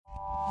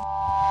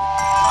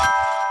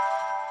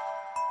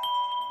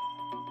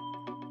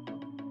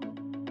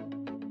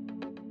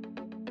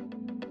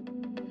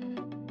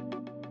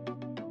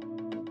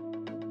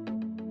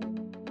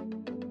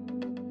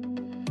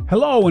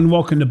Hello and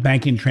welcome to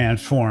Banking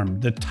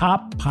Transformed, the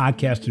top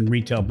podcast in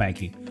retail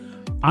banking.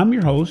 I'm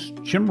your host,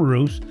 Jim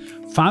Marous,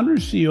 founder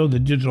and CEO of the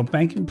Digital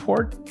Banking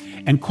Report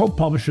and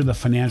co-publisher of the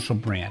Financial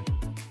Brand.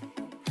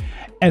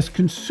 As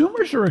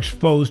consumers are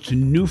exposed to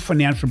new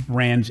financial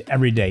brands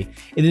every day,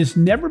 it has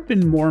never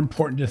been more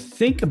important to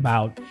think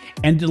about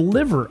and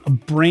deliver a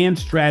brand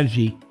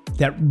strategy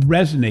that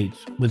resonates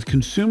with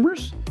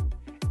consumers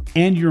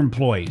and your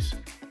employees.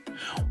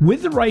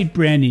 With the right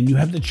branding, you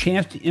have the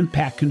chance to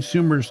impact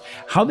consumers,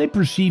 how they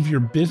perceive your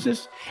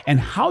business, and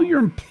how your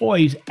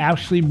employees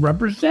actually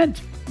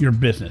represent your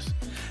business.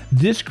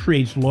 This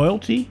creates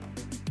loyalty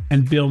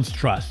and builds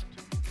trust.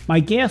 My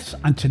guests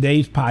on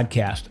today's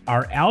podcast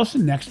are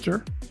Allison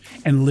Nexter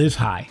and Liz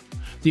High,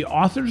 the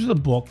authors of the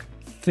book,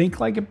 Think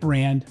Like a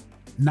Brand,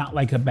 Not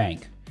Like a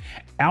Bank.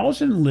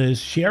 Allison and Liz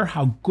share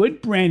how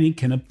good branding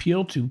can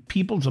appeal to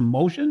people's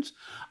emotions,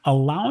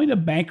 allowing a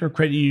bank or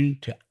credit union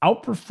to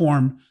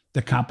outperform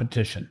the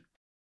competition.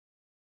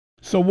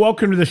 So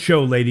welcome to the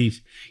show,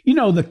 ladies. You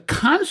know, the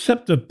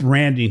concept of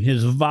branding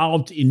has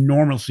evolved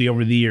enormously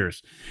over the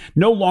years,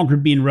 no longer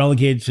being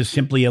relegated to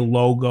simply a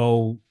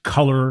logo,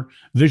 color,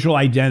 visual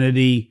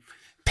identity,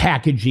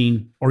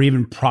 packaging, or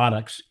even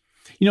products.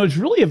 You know, it's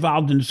really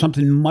evolved into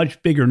something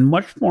much bigger and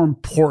much more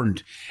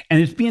important,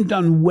 and it's being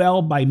done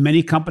well by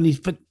many companies,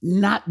 but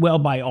not well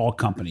by all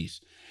companies.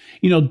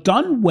 You know,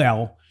 done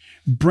well,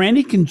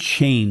 branding can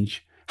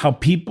change how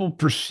people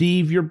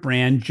perceive your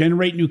brand,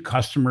 generate new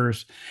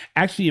customers,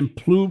 actually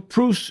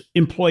improves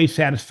employee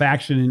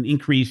satisfaction and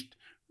increased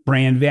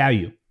brand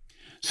value.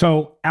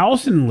 So,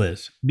 Allison and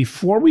Liz,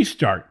 before we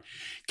start,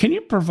 can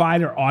you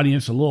provide our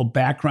audience a little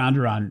background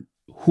around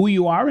who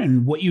you are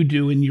and what you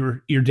do in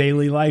your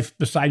daily life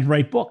besides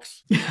write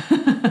books?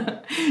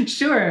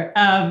 Sure.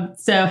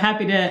 So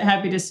happy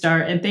to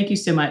start. And thank you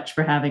so much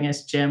for having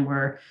us, Jim.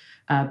 We're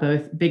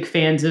both big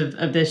fans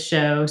of this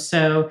show.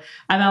 So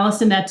I'm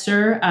Allison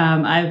Nexter.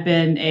 I've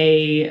been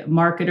a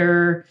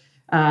marketer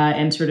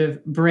and sort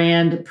of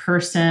brand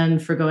person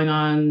for going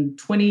on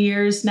 20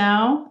 years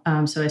now.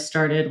 So I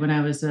started when I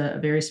was a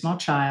very small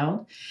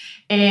child,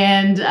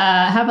 and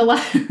have a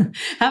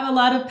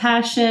lot of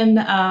passion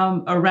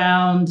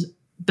around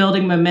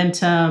building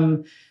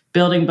momentum,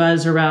 building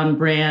buzz around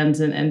brands,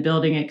 and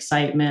building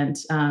excitement.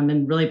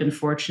 And really been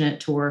fortunate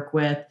to work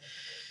with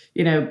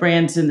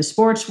brands in the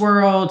sports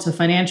world to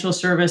financial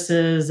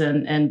services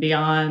and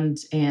beyond.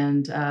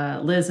 And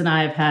Liz and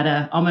I have had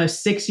a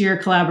almost 6-year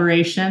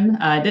collaboration.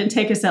 It didn't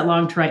take us that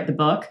long to write the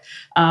book,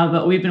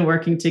 but we've been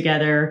working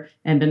together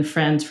and been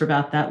friends for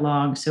about that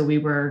long. So we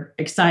were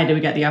excited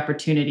we got the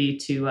opportunity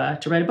to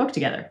write a book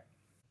together.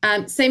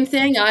 Same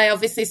thing. I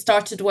obviously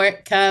started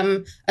work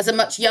as a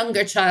much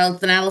younger child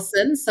than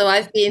Allison. So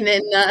I've been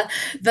in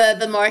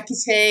the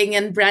marketing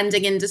and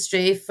branding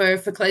industry for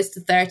close to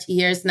 30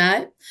 years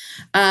now.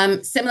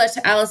 Similar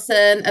to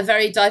Allison, a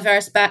very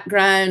diverse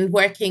background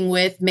working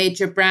with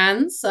major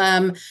brands.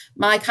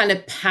 My kind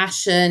of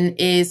passion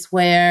is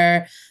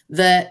where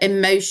the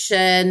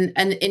emotion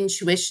and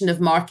intuition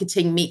of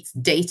marketing meets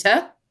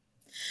data.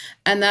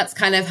 And that's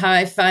kind of how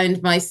I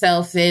found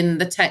myself in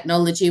the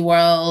technology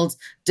world,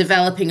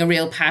 developing a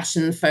real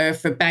passion for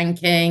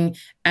banking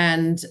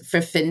and for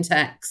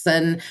fintechs.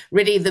 And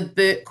really the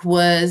book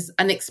was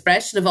an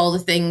expression of all the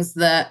things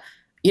that,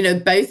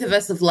 both of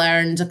us have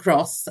learned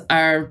across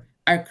our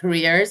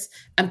careers,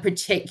 and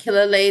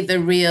particularly the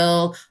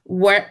real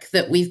work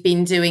that we've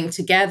been doing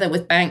together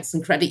with banks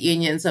and credit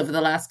unions over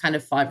the last kind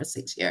of 5 or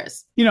 6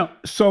 years.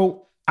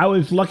 So I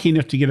was lucky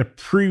enough to get a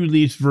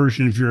pre-release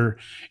version of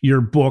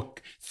your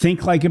book,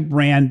 Think Like a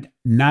Brand,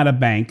 Not a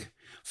Bank,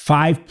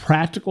 5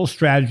 practical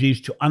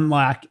strategies to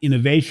unlock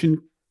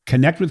innovation,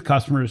 connect with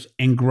customers,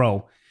 and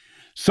grow.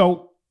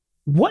 So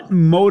what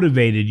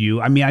motivated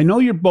you? I mean, I know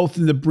you're both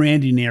in the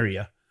branding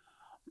area,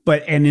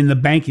 and in the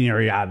banking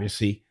area,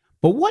 obviously,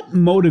 but what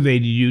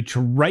motivated you to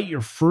write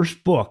your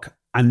first book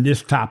on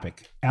this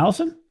topic?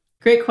 Allison?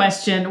 Great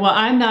question. Well,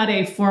 I'm not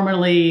a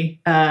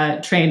formally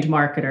trained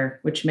marketer,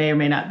 which may or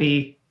may not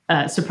be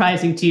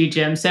surprising to you,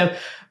 Jim. So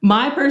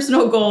my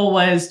personal goal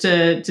was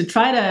to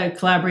try to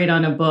collaborate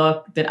on a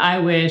book that I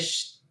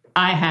wish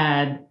I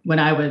had when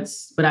I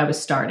was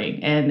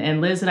starting.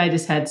 And Liz and I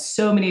just had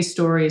so many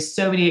stories,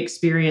 so many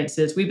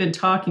experiences. We've been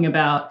talking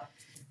about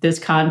this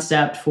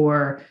concept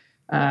for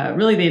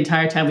really the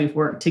entire time we've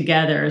worked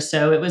together.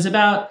 So it was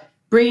about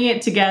bringing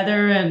it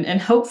together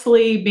and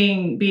hopefully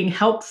being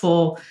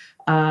helpful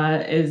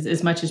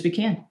as much as we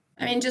can.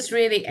 I mean, just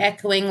really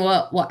echoing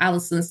what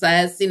Allison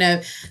says,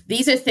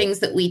 these are things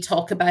that we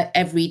talk about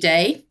every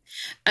day.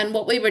 And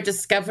what we were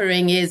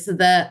discovering is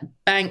that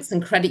banks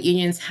and credit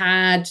unions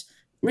had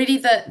really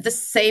the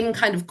same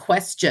kind of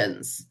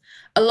questions.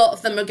 A lot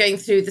of them are going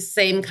through the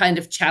same kind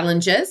of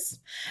challenges.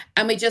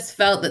 And we just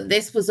felt that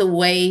this was a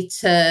way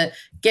to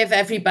give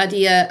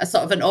everybody a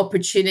sort of an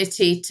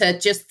opportunity to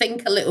just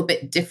think a little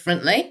bit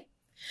differently,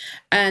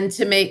 and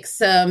to make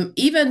some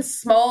even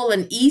small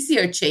and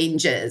easier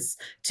changes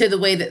to the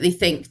way that they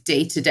think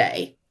day to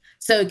day.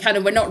 So kind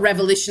of we're not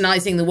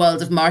revolutionizing the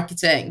world of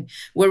marketing.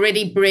 We're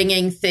really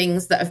bringing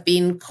things that have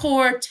been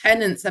core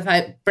tenets of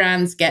how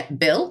brands get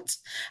built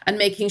and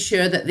making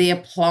sure that they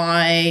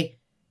apply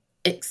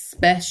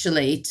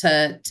especially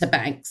to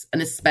banks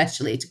and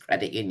especially to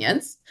credit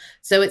unions.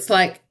 So it's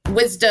like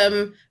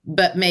wisdom,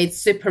 but made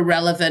super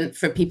relevant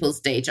for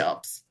people's day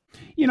jobs.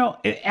 You know,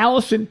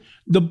 Allison,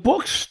 the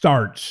book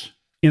starts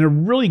in a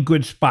really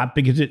good spot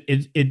because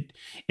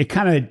it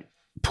kind of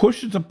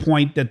pushes the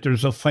point that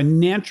there's a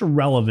financial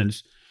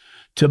relevance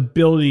to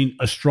building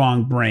a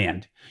strong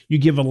brand. You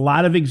give a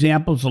lot of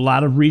examples, a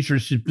lot of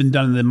research has been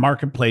done in the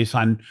marketplace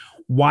on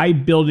why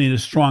building a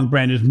strong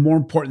brand is more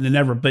important than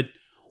ever. But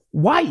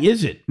why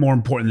is it more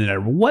important than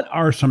ever? What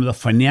are some of the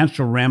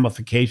financial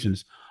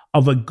ramifications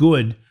of a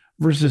good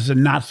versus a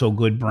not so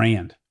good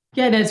brand?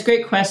 Yeah, that's a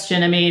great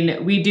question. I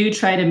mean, we do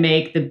try to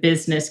make the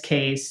business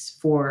case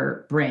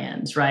for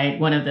brands, right?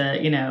 One of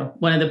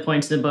the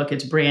points of the book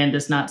is brand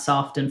is not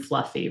soft and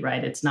fluffy,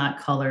 right? It's not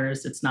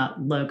colors, it's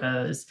not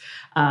logos,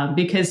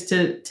 because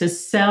to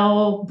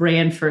sell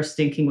brand first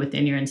thinking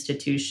within your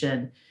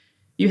institution,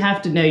 you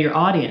have to know your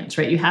audience,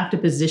 right? You have to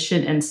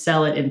position and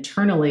sell it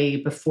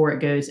internally before it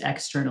goes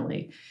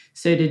externally.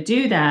 So to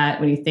do that,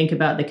 when you think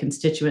about the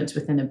constituents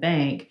within a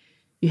bank,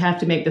 you have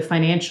to make the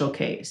financial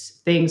case.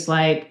 Things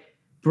like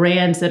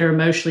brands that are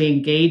emotionally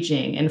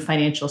engaging in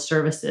financial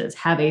services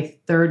have a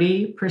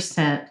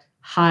 30%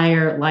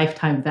 higher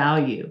lifetime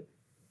value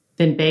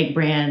than bank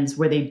brands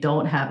where they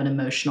don't have an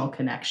emotional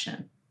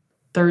connection.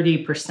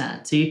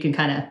 30%. So you can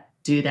kind of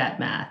do that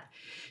math.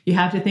 You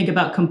have to think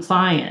about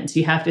compliance.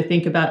 You have to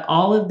think about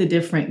all of the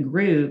different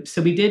groups.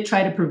 So we did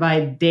try to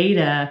provide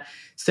data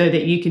so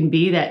that you can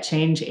be that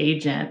change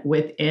agent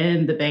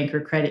within the bank or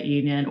credit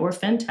union or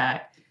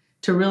fintech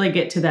to really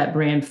get to that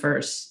brand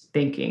first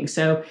thinking.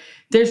 So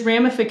there's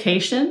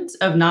ramifications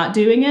of not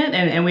doing it.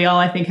 And we all,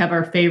 I think, have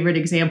our favorite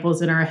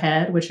examples in our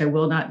head, which I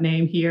will not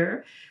name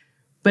here.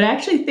 But I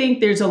actually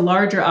think there's a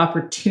larger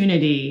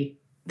opportunity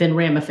than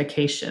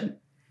ramification.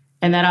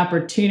 And that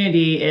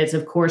opportunity is,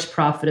 of course,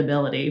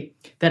 profitability.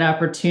 That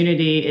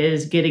opportunity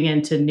is getting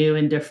into new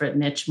and different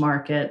niche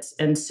markets.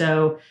 And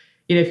so,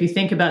 if you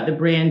think about the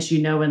brands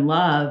you know and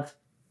love,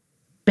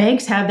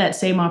 banks have that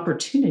same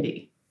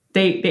opportunity.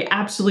 They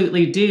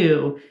absolutely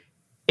do.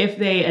 If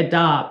they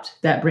adopt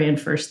that brand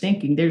first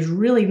thinking, there's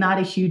really not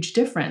a huge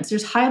difference.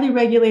 There's highly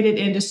regulated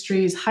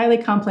industries, highly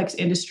complex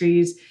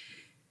industries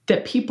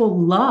that people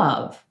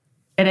love.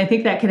 And I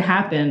think that can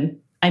happen.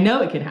 I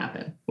know it can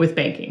happen with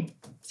banking.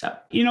 So,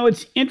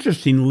 it's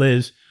interesting,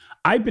 Liz.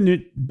 I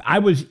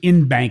was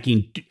in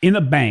banking, in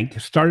a bank,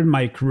 started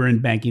my career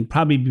in banking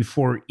probably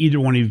before either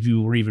one of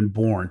you were even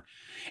born.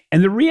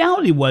 And the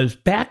reality was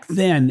back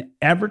then,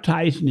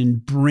 advertising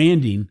and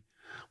branding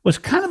was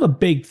kind of a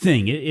big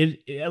thing.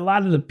 A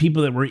lot of the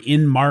people that were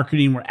in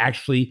marketing were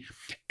actually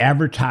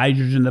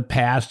advertisers in the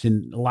past,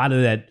 and a lot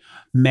of that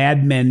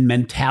Mad Men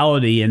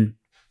mentality. And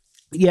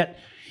yet,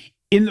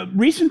 in the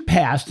recent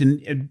past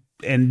and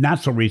not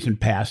so recent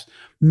past,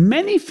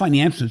 many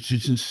financial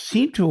institutions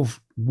seem to have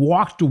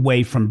walked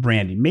away from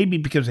branding, maybe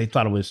because they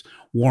thought it was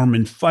warm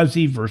and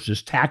fuzzy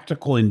versus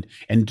tactical and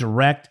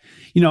direct.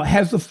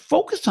 Has the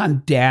focus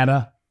on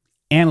data,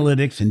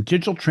 analytics, and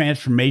digital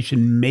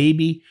transformation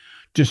maybe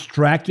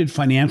distracted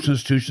financial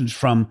institutions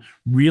from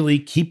really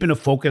keeping a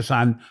focus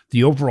on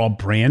the overall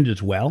brand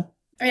as well?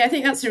 I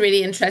think that's a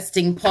really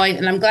interesting point,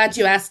 and I'm glad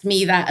you asked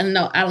me that and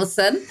not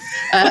Allison.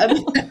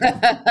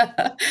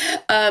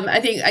 I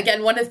think,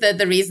 again, one of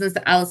the reasons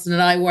that Allison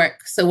and I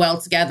work so well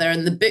together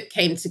and the book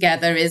came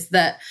together is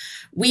that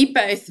we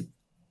both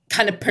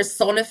kind of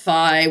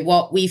personify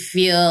what we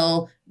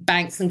feel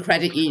banks and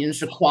credit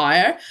unions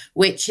require,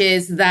 which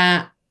is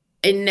that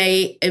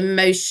innate,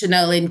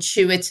 emotional,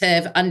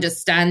 intuitive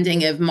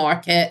understanding of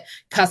market,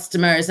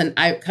 customers, and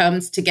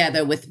outcomes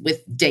together with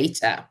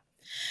data.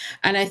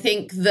 And I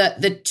think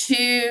that the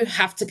two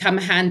have to come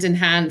hand in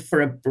hand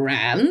for a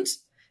brand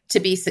to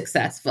be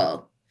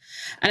successful.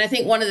 And I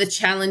think one of the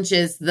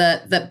challenges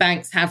that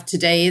banks have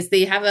today is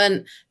they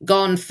haven't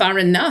gone far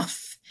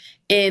enough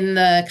in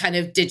the kind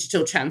of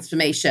digital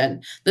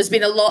transformation. There's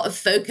been a lot of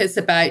focus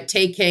about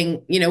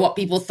taking, what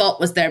people thought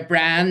was their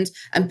brand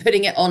and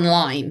putting it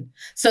online.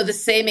 So the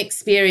same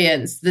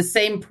experience, the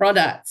same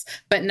products,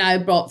 but now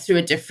brought through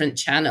a different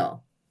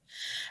channel.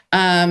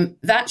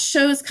 That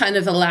shows kind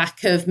of a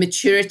lack of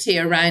maturity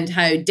around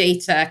how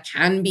data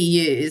can be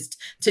used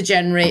to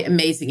generate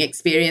amazing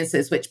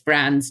experiences, which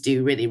brands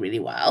do really, really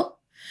well.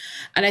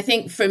 And I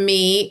think for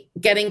me,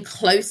 getting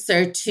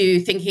closer to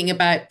thinking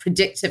about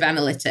predictive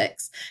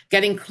analytics,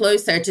 getting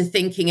closer to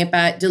thinking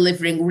about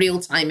delivering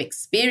real-time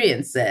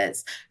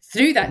experiences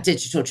through that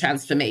digital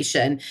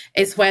transformation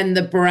is when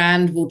the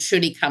brand will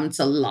truly come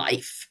to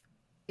life.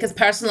 Because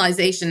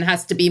personalization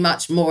has to be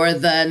much more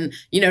than,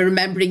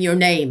 remembering your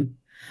name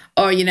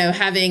or,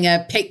 having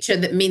a picture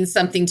that means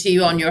something to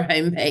you on your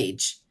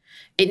homepage.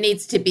 It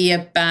needs to be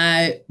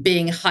about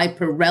being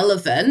hyper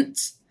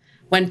relevant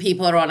when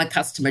people are on a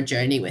customer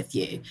journey with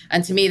you.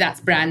 And to me, that's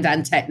brand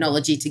and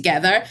technology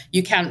together.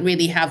 You can't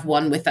really have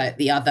one without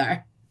the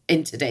other.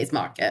 in today's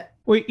market.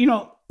 Well,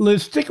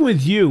 Liz, sticking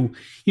with you,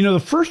 the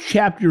first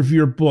chapter of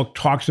your book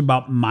talks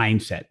about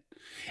mindset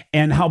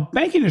and how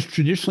banking is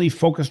traditionally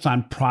focused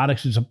on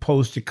products as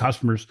opposed to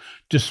customers,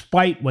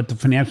 despite what the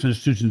financial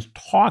institutions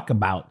talk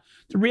about.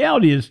 The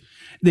reality is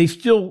they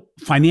still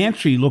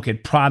financially look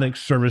at products,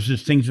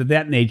 services, things of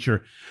that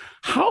nature.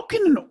 How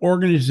can an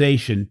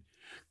organization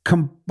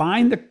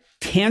combine the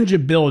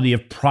tangibility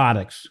of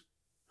products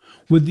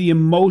with the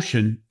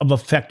emotion of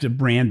effective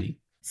branding?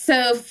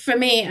 So for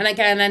me, and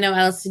again, I know,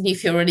 Alison, you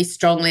feel really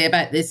strongly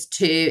about this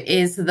too,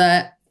 is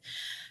that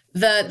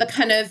the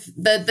kind of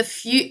the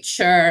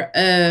future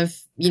of,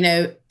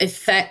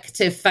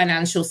 effective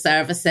financial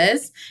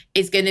services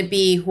is going to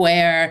be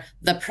where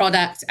the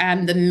product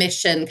and the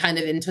mission kind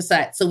of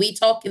intersect. So we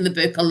talk in the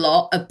book a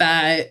lot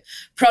about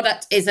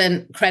product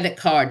isn't credit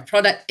card,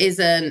 product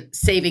isn't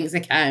savings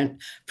account,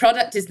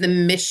 product is the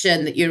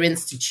mission that your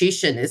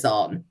institution is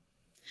on.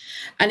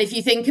 And if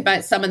you think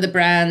about some of the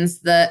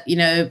brands that,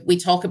 we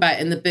talk about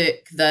in the book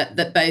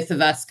that both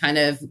of us kind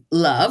of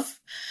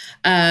love,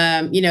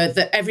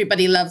 that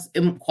everybody loves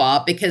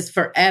Umpqua because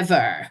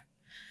forever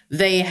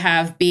they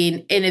have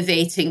been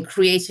innovating,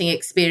 creating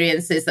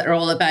experiences that are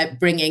all about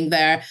bringing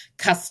their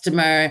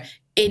customer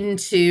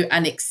into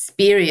an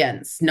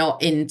experience, not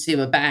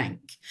into a bank.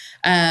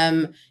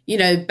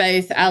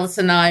 Both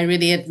Alison and I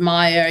really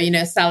admire,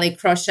 Sally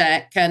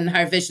Krawcheck and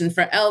her vision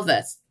for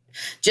Elvis.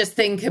 Just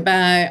think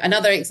about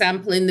another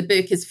example in the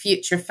book is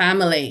Future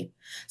Family.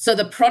 So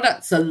the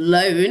products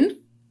alone,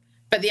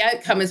 but the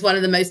outcome is one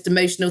of the most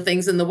emotional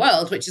things in the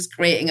world, which is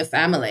creating a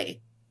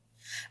family.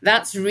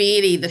 That's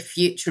really the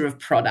future of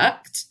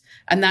product.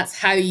 And that's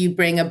how you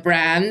bring a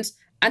brand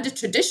and a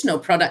traditional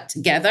product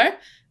together.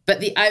 But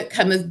the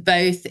outcome of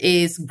both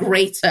is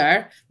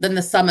greater than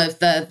the sum of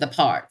the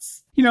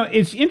parts.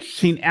 It's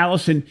interesting,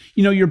 Alison,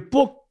 your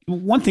book,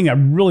 one thing I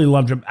really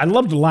loved, I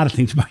loved a lot of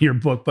things about your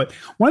book, but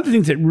one of the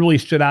things that really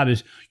stood out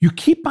is you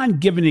keep on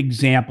giving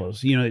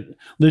examples.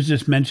 Liz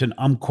just mentioned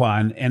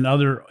Umpqua and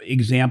other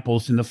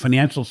examples in the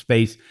financial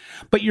space,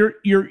 but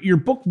your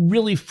book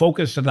really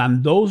focused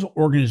on those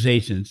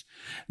organizations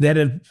that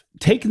have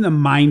taken the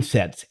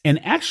mindsets and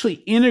actually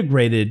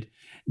integrated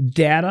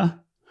data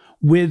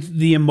with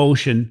the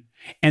emotion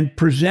and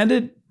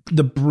presented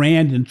the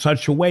brand in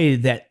such a way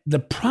that the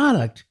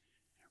product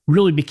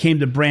really became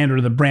the brand,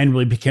 or the brand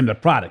really became the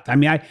product. I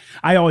mean,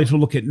 I always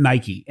look at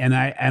Nike, and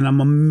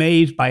I'm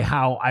amazed by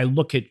how I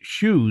look at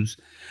shoes,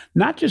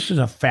 not just as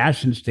a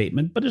fashion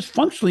statement, but as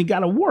functionally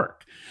got to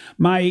work.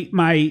 My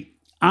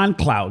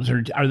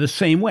OnClouds are the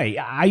same way.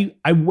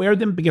 I wear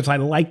them because I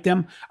like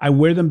them. I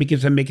wear them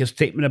because I make a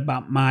statement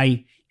about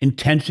my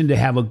intention to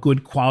have a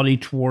good quality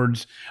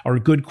towards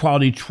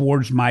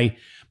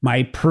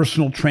my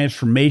personal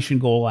transformation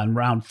goal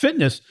around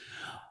fitness.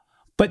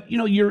 But,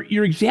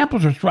 your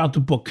examples are throughout the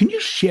book. Can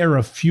you share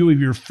a few of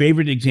your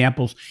favorite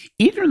examples,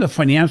 either in the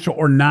financial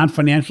or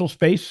non-financial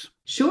space?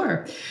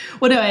 Sure.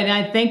 Well, no, and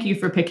I thank you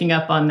for picking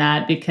up on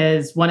that,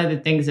 because one of the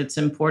things that's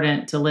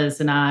important to Liz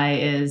and I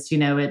is,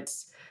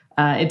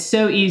 it's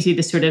so easy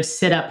to sort of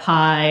sit up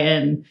high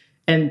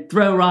and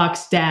throw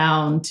rocks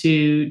down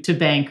to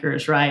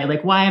bankers, right?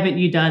 Like, why haven't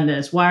you done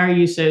this? Why are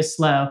you so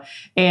slow?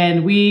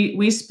 And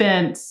we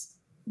spent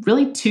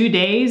really 2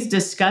 days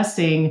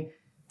discussing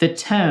the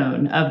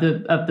tone of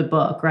the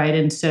book, right?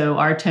 And so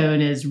our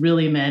tone is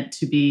really meant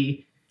to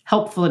be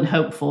helpful and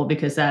hopeful,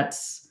 because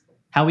that's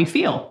how we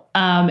feel.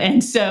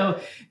 And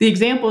so the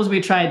examples we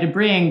tried to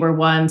bring were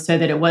one, so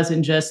that it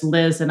wasn't just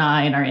Liz and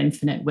I and our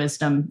infinite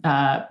wisdom,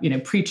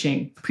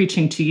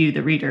 preaching to you,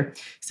 the reader.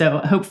 So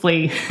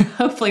hopefully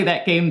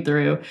that came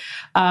through.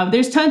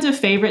 There's tons of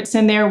favorites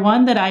in there.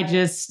 One that I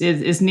just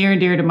is near and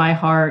dear to my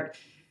heart,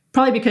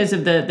 probably because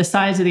of the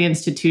size of the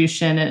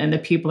institution and the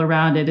people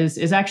around it,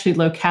 is actually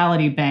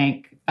Locality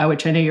Bank,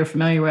 which I know you're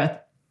familiar with,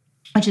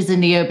 which is a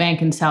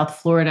neobank in South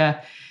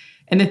Florida.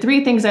 And the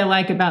three things I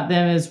like about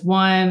them is,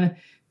 one,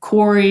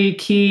 Corey,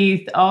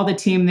 Keith, all the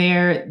team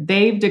there,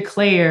 they've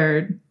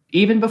declared,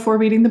 even before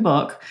reading the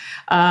book,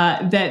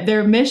 that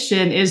their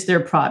mission is their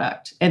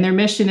product. And their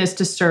mission is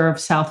to serve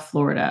South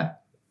Florida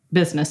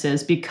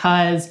businesses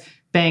because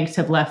banks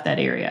have left that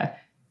area.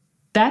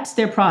 That's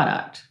their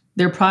product.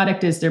 Their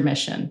product is their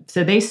mission.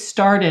 So they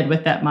started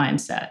with that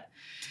mindset.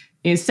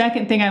 The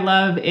second thing I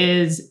love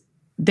is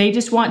they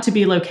just want to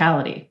be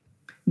Locality.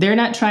 They're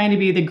not trying to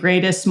be the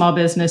greatest small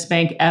business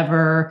bank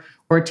ever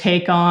or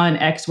take on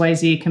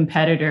XYZ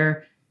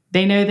competitor.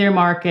 They know their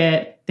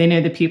market. They know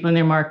the people in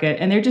their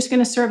market, and they're just going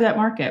to serve that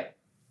market.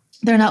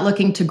 They're not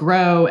looking to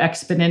grow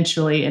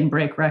exponentially and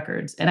break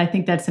records. And I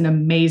think that's an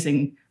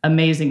amazing,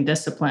 amazing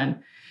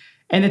discipline.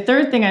 And the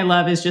third thing I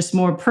love is just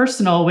more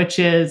personal, which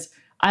is,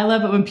 I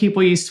love it when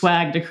people use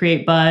swag to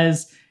create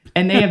buzz,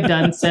 and they have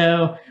done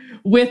so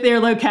with their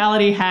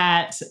Locality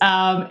hat.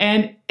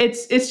 And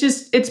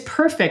it's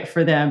perfect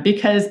for them,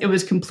 because it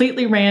was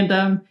completely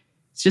random.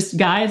 It's just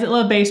guys that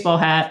love baseball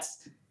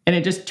hats, and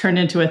it just turned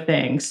into a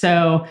thing.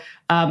 So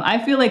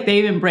I feel like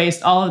they've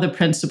embraced all of the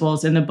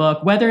principles in the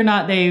book, whether or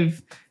not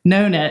they've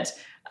known it.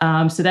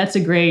 So that's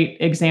a great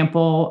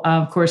example.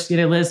 Of course,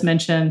 Liz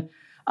mentioned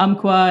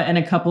Umpqua and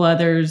a couple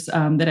others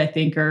that I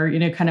think are,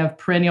 kind of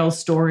perennial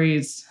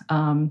stories,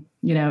 in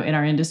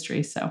our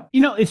industry. So,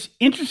 it's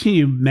interesting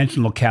you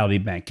mentioned Locality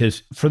Bank,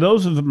 because for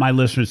those of my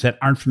listeners that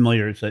aren't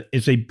familiar,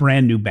 it's a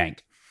brand new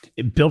bank.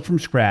 It built from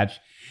scratch.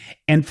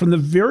 And from the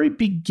very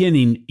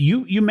beginning,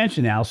 you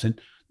mentioned, Allison,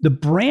 the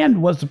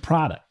brand was the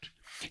product.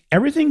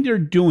 Everything they're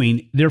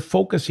doing, they're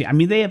focusing. I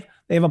mean, they have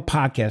a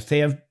podcast, they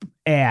have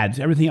ads,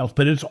 everything else,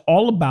 but it's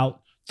all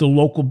about the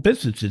local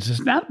businesses.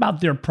 It's not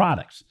about their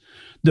products.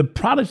 The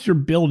products they're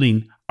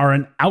building are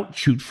an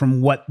outshoot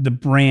from what the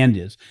brand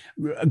is.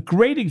 A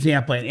great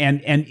example,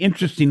 and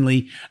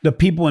interestingly, the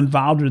people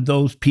involved are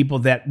those people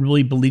that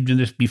really believed in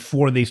this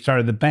before they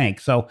started the bank.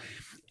 So,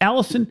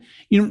 Allison,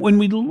 when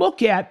we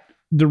look at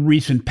the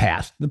recent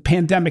past, the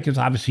pandemic has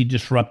obviously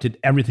disrupted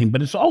everything,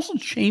 but it's also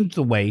changed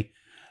the way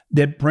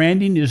that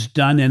branding is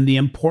done and the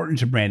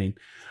importance of branding.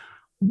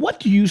 What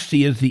do you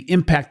see as the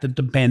impact that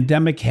the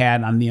pandemic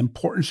had on the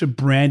importance of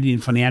branding in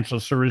financial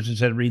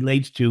services as it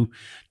relates to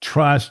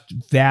trust,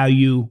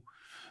 value,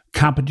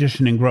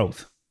 competition, and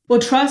growth? Well,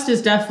 trust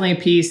is definitely a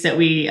piece that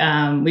we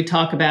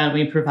talk about.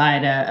 We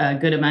provide a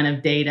good amount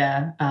of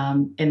data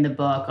in the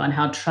book on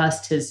how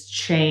trust has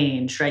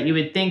changed, right? You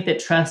would think that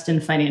trust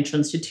in financial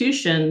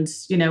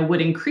institutions,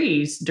 would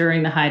increase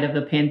during the height of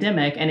the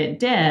pandemic, and it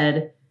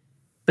did.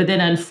 But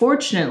then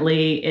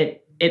unfortunately,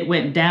 it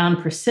went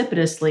down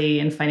precipitously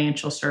in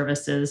financial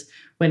services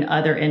when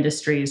other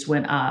industries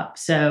went up.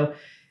 So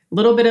a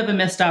little bit of a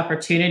missed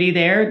opportunity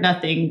there,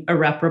 nothing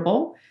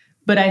irreparable.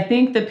 But I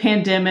think the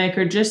pandemic,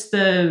 or just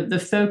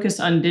the focus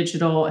on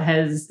digital,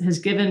 has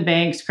given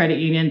banks, credit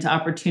unions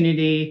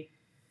opportunity,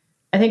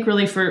 I think,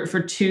 really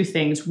for two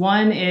things.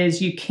 One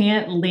is you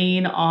can't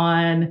lean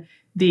on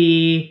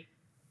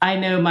I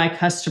know my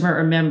customer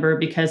or member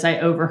because I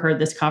overheard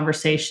this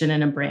conversation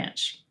in a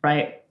branch,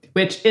 right?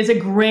 Which is a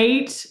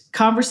great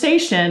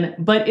conversation,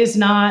 but is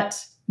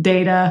not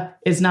data,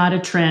 is not a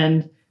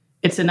trend.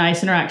 It's a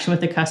nice interaction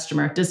with the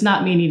customer. It does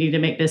not mean you need to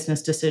make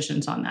business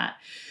decisions on that.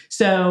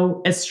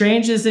 So as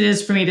strange as it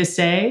is for me to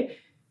say,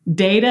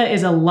 data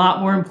is a lot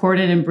more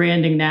important in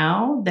branding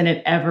now than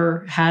it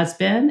ever has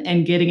been,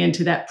 and getting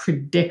into that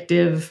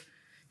predictive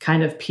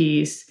kind of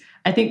piece.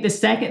 I think the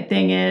second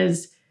thing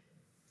is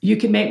you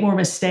can make more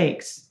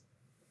mistakes.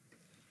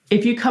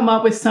 If you come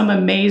up with some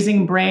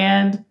amazing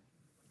brand,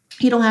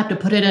 you don't have to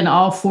put it in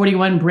all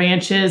 41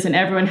 branches and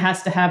everyone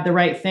has to have the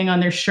right thing on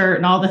their shirt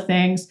and all the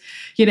things,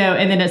 and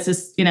then it's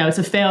just, it's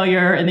a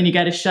failure, and then you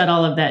got to shut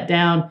all of that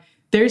down.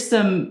 There's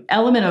some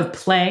element of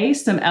play,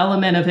 some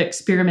element of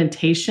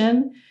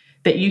experimentation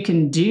that you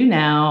can do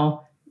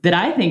now that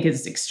I think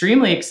is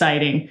extremely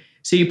exciting.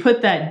 So you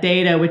put that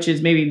data, which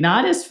is maybe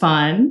not as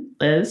fun,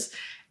 Liz,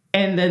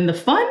 and then the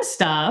fun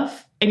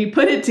stuff, and you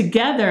put it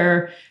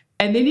together,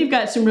 and then you've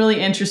got some really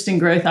interesting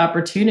growth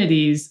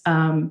opportunities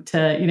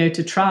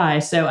to try.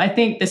 So I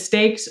think the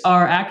stakes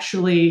are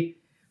actually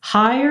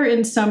higher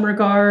in some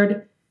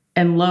regard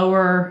and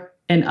lower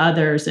in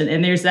others.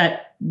 And there's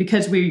that,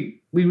 because we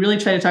really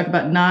try to talk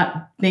about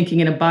not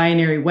thinking in a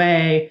binary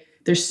way.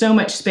 There's so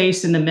much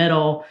space in the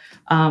middle.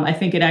 I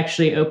think it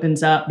actually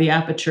opens up the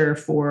aperture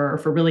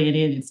for really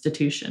any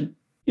institution.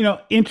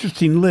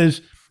 Interesting,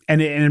 Liz,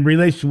 and it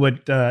relates to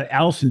what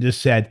Allison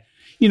just said.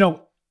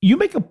 You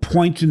make a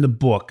point in the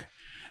book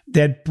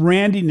that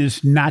branding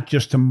is not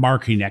just a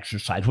marketing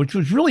exercise, which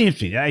was really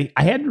interesting.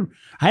 I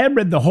had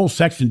read the whole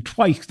section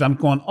twice because I'm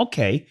going,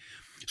 okay,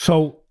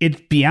 so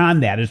it's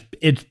beyond that.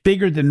 It's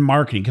bigger than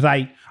marketing, because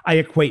I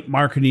equate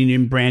marketing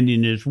and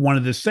branding as one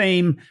of the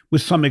same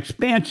with some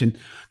expansion.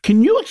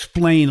 Can you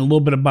explain a little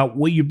bit about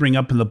what you bring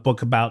up in the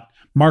book about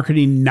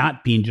marketing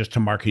not being just a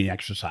marketing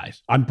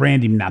exercise, on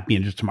branding not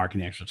being just a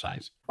marketing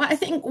exercise? Well, I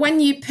think when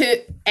you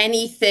put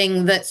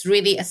anything that's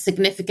really a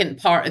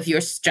significant part of your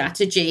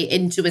strategy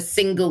into a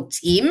single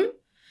team,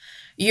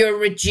 you're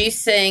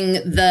reducing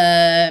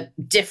the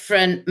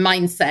different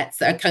mindsets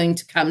that are going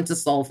to come to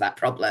solve that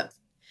problem.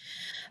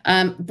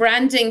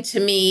 Branding to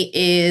me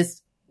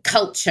is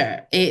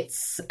culture.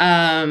 It's,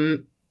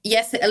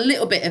 yes, a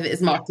little bit of it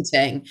is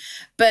marketing,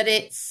 but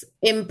it's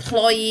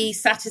employee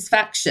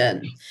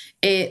satisfaction.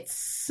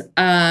 It's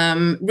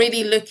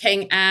really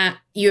looking at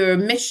your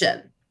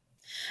mission.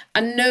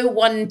 And no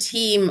one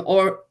team,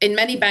 or in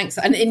many banks,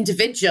 an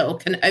individual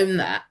can own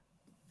that.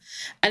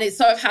 And it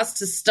sort of has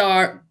to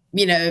start,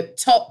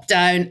 top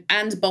down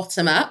and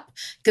bottom up,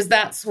 because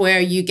that's where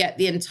you get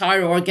the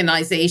entire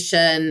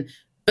organization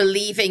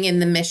believing in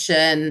the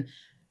mission,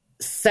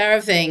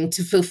 serving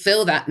to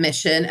fulfill that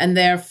mission, and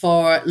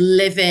therefore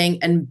living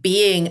and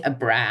being a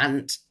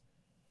brand.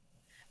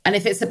 And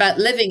if it's about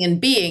living and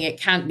being, it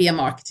can't be a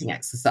marketing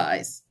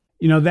exercise.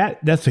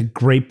 That's a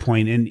great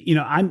point. And,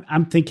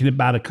 I'm thinking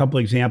about a couple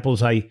of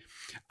examples. I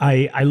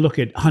look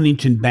at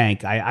Huntington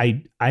Bank.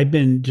 I've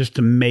been just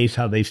amazed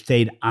how they've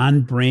stayed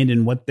on brand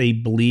and what they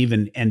believe.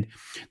 And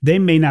they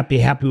may not be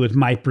happy with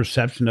my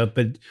perception of,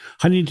 but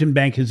Huntington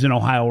Bank is in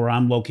Ohio where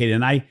I'm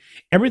located. And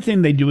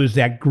everything they do is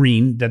that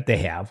green that they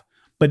have.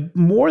 But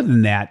more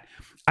than that,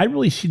 I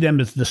really see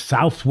them as the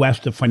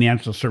Southwest of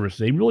financial services.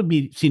 They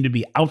really seem to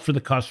be out for the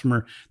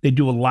customer. They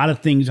do a lot of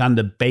things on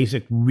the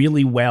basic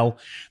really well.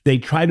 They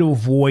try to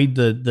avoid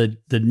the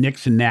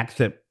nicks and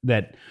knacks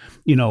that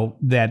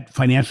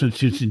financial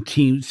institution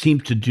team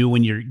seems to do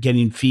when you're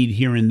getting feed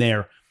here and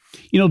there.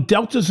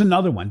 Delta's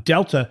another one.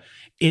 Delta,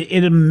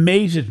 it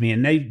amazes me,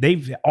 and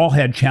they've all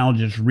had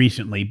challenges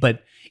recently,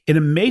 but it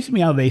amazes me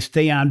how they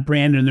stay on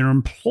brand and their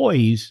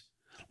employees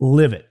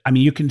live it. I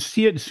mean, you can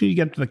see it as soon as you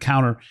get to the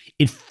counter.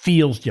 It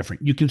feels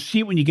different. You can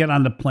see it when you get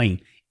on the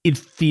plane. It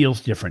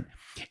feels different.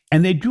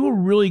 And they do a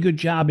really good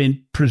job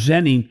in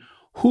presenting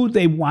who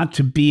they want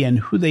to be and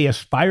who they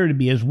aspire to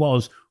be, as well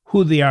as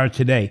who they are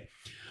today.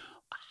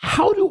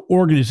 How do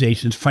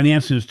organizations,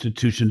 financial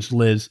institutions,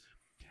 Liz,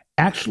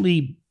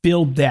 actually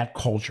build that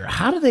culture?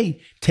 How do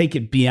they take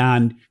it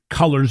beyond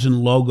colors and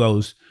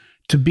logos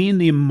to being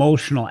the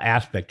emotional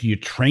aspect? Do you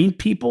train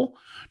people?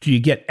 Do you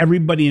get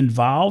everybody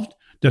involved?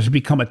 Does it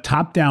become a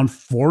top-down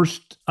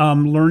forced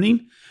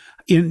learning?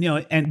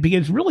 And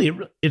because really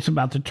it's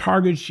about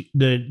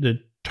the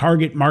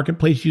target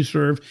marketplace you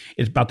serve.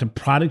 It's about the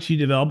products you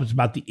develop. It's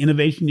about the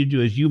innovation you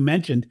do, as you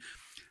mentioned.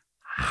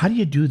 How do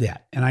you do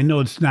that? And I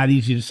know it's not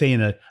easy to say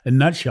in a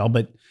nutshell,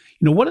 but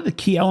what are the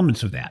key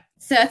elements of that?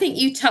 So I think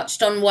you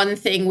touched on one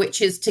thing,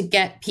 which is to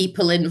get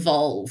people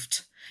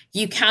involved.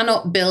 You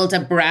cannot build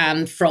a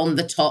brand from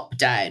the top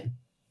down.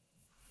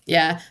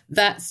 Yeah,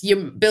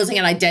 you're building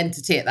an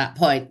identity at that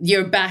point.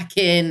 You're back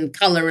in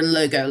color and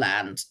logo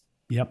land.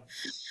 Yep.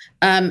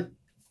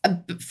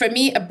 For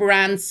me, a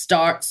brand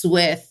starts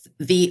with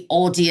the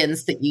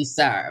audience that you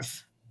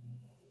serve.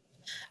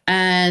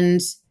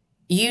 And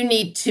you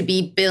need to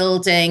be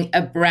building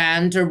a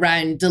brand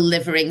around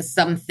delivering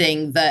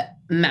something that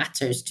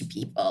matters to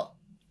people.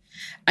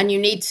 And you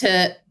need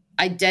to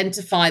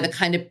identify the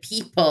kind of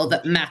people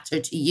that matter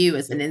to you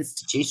as an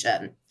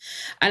institution.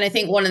 And I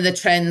think one of the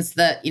trends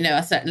that,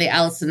 certainly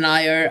Alison and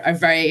I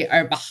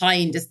are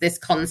behind is this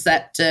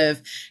concept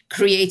of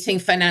creating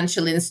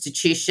financial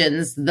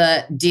institutions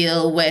that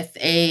deal with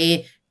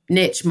a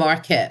niche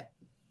market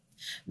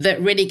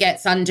that really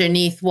gets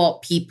underneath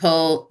what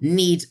people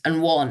need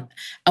and want.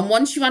 And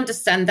once you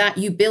understand that,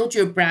 you build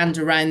your brand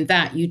around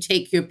that. You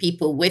take your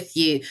people with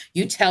you.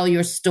 You tell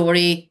your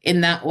story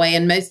in that way.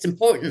 And most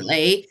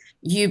importantly,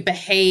 you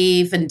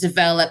behave and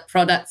develop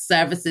products,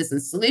 services,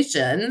 and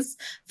solutions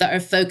that are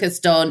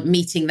focused on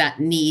meeting that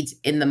need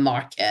in the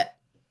market.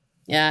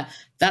 Yeah,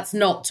 that's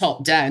not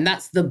top down.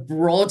 That's the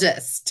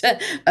broadest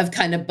of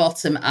kind of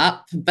bottom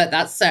up, but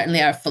that's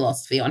certainly our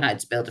philosophy on how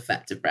to build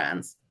effective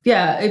brands.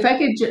 Yeah, if I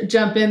could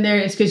jump in there,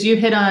 it's because you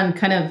hit on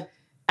kind of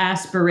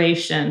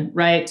aspiration,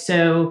 right?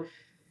 So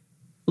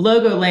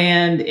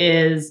Logoland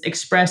is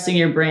expressing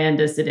your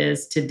brand as it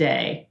is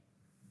today.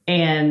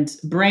 And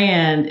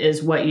brand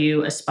is what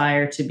you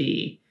aspire to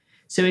be.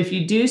 So if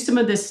you do some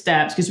of the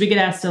steps, because we get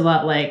asked a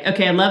lot like,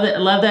 okay, I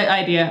love that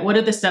idea. What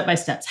are the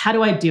step-by-steps? How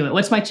do I do it?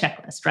 What's my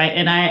checklist, right?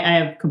 And I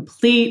have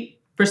complete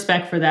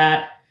respect for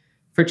that,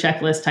 for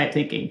checklist type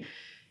thinking.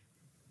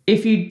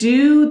 If you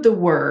do the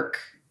work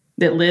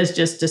that Liz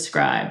just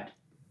described,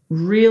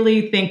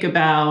 really think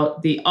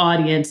about the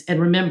audience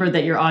and remember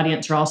that your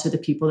audience are also the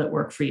people that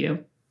work for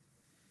you.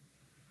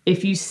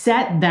 If you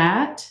set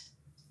that,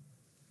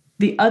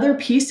 the other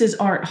pieces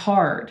aren't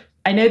hard.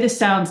 I know this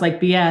sounds like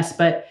BS,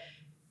 but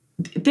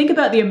think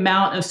about the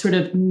amount of sort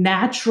of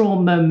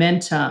natural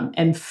momentum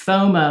and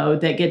FOMO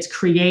that gets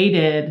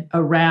created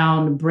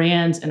around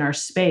brands in our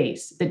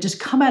space that just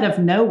come out of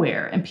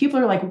nowhere. And people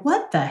are like,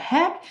 what the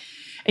heck?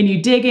 And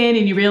you dig in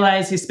and you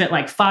realize you spent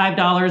like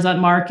 $5 on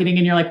marketing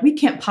and you're like, we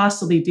can't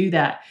possibly do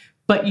that.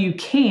 But you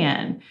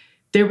can.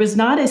 There was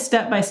not a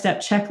step-by-step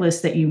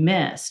checklist that you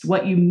missed.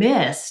 What you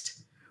missed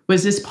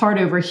was this part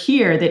over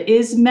here that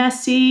is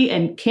messy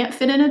and can't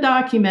fit in a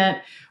document,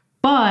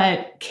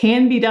 but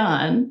can be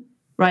done,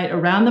 right?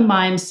 Around the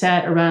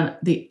mindset, around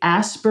the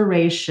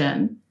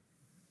aspiration,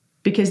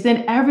 because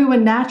then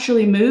everyone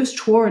naturally moves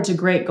towards a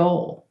great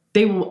goal.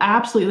 They will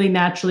absolutely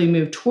naturally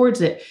move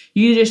towards it.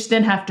 You just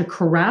then have to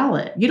corral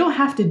it. You don't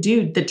have to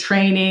do the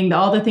training,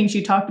 all the things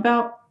you talked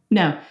about.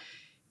 No,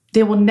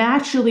 they will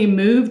naturally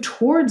move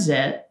towards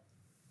it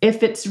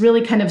if it's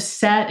really kind of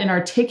set and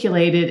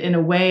articulated in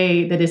a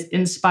way that is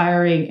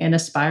inspiring and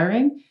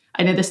aspiring.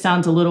 I know this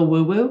sounds a little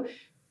woo-woo,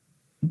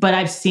 but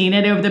I've seen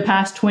it over the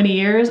past 20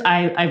 years.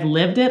 I've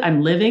lived it.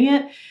 I'm living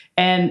it.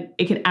 And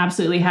it can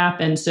absolutely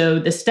happen. So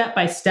the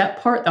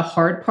step-by-step part, the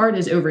hard part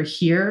is over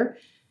here.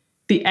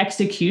 The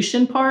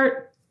execution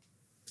part,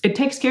 it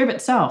takes care of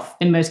itself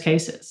in most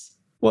cases.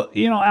 Well,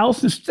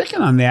 Alison, sticking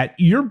on that,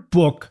 your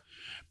book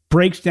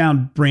breaks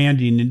down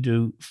branding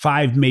into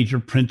 5 major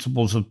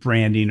principles of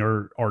branding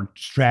or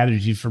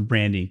strategies for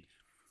branding.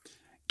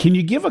 Can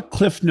you give a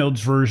Cliff Notes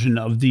version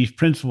of these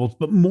principles?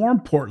 But more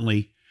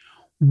importantly,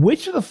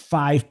 which of the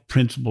 5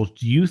 principles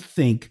do you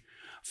think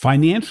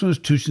financial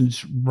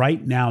institutions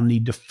right now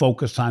need to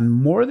focus on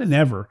more than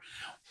ever,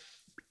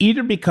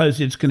 either because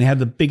it's going to have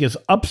the biggest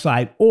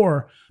upside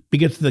or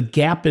because the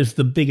gap is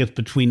the biggest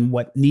between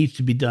what needs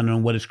to be done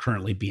and what is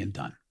currently being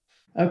done?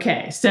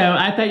 Okay, so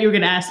I thought you were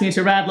going to ask me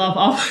to rattle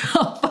off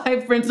all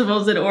 5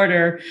 principles in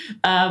order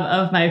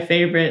of my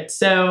favorite.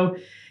 So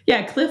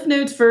yeah, Cliff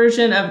Notes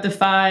version of the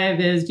 5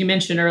 is, you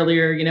mentioned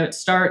earlier, it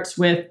starts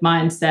with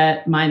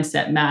mindset.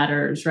 Mindset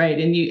matters, right?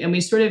 And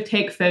we sort of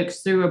take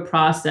folks through a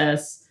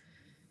process.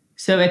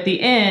 So at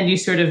the end, you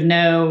sort of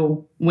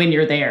know when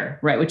you're there,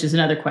 right? Which is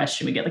another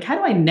question we get. Like, how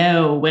do I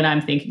know when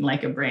I'm thinking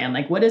like a brand?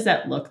 Like, what does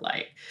that look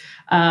like?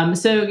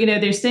 So,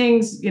 there's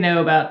things,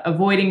 about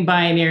avoiding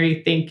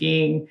binary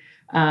thinking,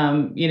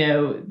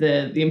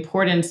 the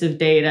importance of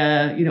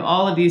data,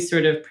 all of these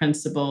sort of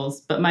principles.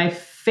 But my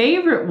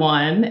favorite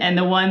one, and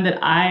the one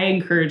that I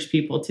encourage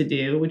people to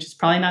do, which is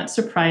probably not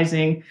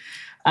surprising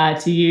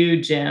to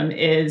you, Jim,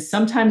 is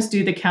sometimes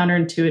do the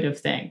counterintuitive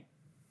thing.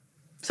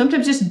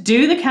 Sometimes just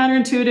do the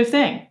counterintuitive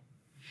thing.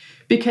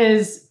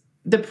 Because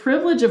the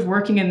privilege of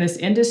working in this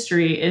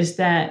industry is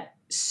that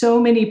so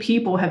many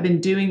people have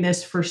been doing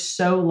this for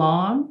so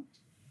long.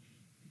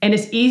 And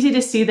it's easy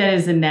to see that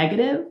as a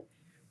negative.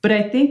 But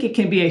I think it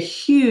can be a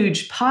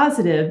huge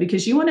positive,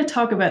 because you want to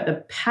talk about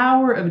the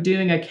power of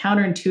doing a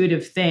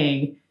counterintuitive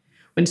thing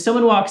when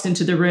someone walks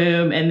into the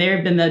room and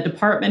they've been the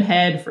department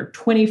head for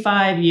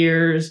 25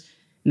 years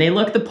and they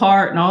look the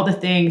part and all the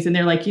things, and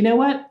they're like, you know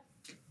what?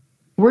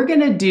 We're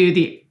going to do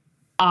the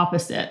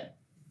opposite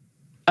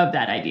of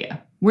that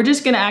idea. We're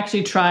just going to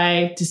actually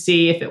try to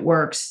see if it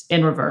works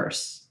in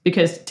reverse.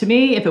 Because to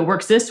me, if it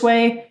works this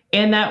way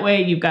and that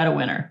way, you've got a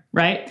winner,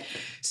 right?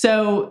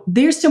 So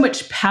there's so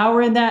much power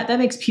in that. That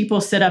makes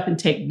people sit up and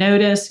take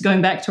notice.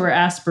 Going back to our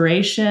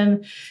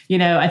aspiration,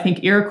 I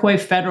think Iroquois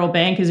Federal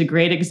Bank is a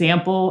great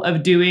example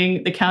of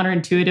doing the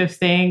counterintuitive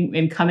thing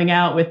and coming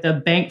out with a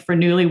bank for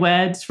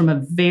newlyweds from a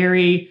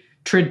very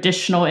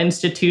traditional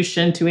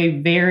institution to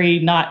a very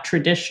not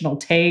traditional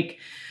take.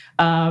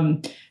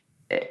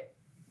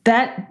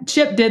 That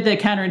Chip did the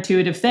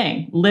counterintuitive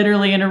thing,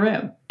 literally in a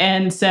room.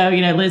 And so,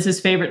 Liz's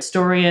favorite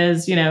story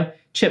is,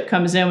 Chip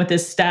comes in with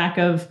this stack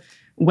of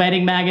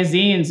wedding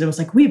magazines and was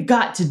like, we've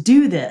got to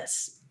do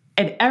this.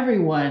 And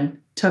everyone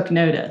took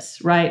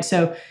notice, right?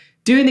 So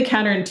doing the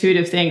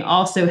counterintuitive thing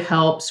also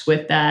helps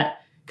with that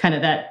kind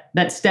of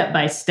that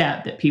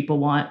step-by-step that people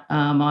want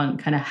on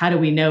kind of how do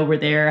we know we're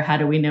there? How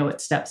do we know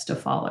what steps to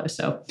follow?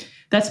 So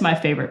that's my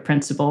favorite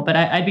principle, but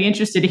I'd be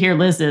interested to hear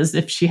Liz's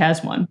if she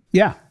has one.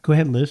 Yeah, go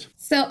ahead, Liz.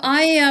 So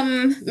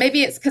I,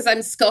 maybe it's because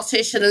I'm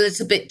Scottish and a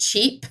little bit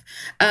cheap,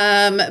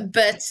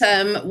 but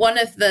one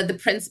of the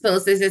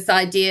principles is this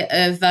idea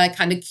of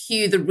kind of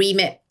cue the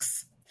remix.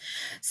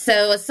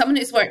 So as someone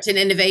who's worked in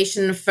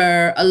innovation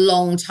for a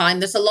long time,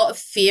 there's a lot of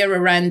fear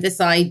around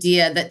this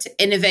idea that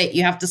to innovate,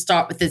 you have to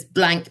start with this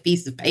blank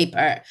piece of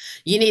paper.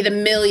 You need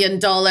 $1 million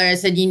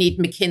and you need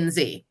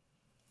McKinsey.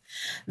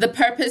 The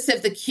purpose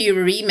of the Cue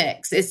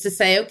Remix is to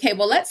say, okay,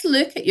 well, let's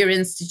look at your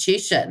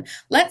institution.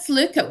 Let's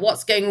look at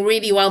what's going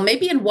really well,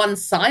 maybe in one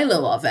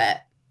silo of it.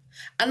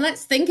 And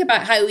let's think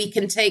about how we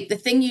can take the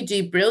thing you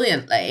do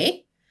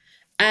brilliantly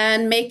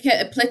and make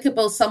it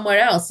applicable somewhere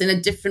else in a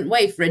different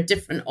way for a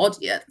different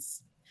audience.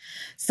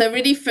 So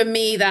really, for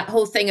me, that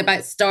whole thing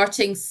about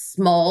starting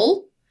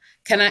small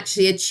can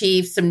actually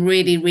achieve some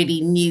really,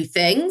 really new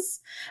things.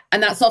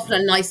 And that's often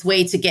a nice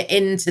way to get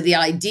into the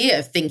idea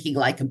of thinking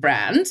like a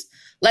brand.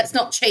 Let's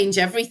not change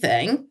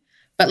everything,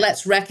 but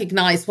let's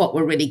recognize what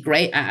we're really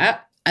great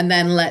at. And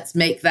then let's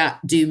make that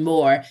do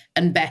more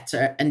and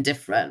better and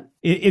different.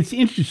 It's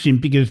interesting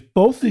because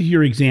both of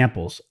your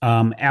examples,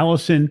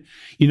 Allison,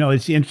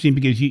 it's interesting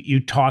because you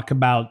talk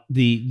about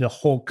the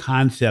whole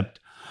concept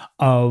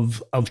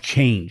of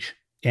change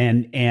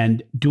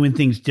and doing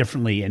things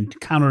differently and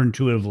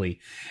counterintuitively.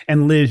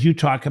 And Liz, you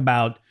talk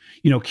about,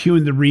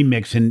 cueing the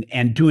remix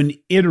and doing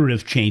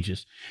iterative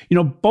changes.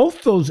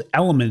 Both those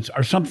elements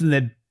are something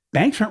that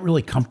banks aren't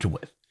really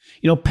comfortable with.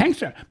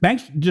 Banks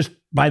just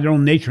by their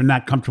own nature are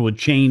not comfortable with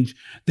change.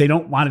 They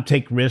don't want to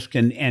take risk,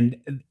 and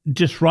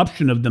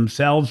disruption of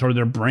themselves or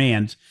their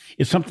brands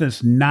is something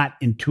that's not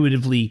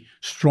intuitively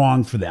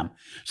strong for them.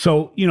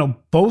 So,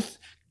 both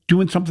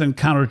doing something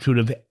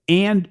counterintuitive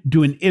and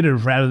doing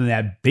iterative rather than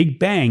that big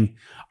bang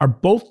are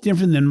both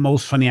different than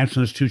most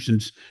financial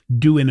institutions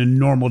do in a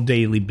normal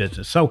daily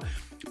business. So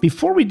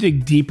before we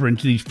dig deeper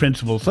into these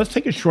principles, let's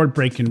take a short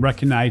break and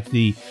recognize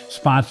the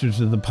sponsors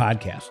of the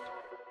podcast.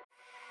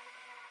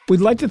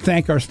 We'd like to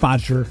thank our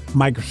sponsor,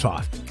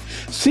 Microsoft.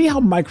 See how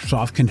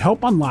Microsoft can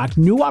help unlock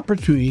new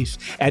opportunities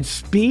at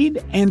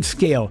speed and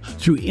scale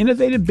through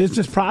innovative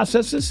business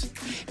processes,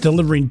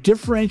 delivering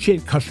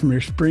differentiated customer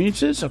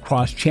experiences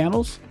across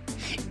channels,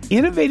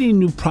 innovating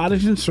new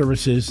products and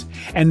services,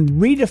 and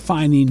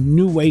redefining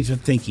new ways of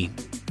thinking.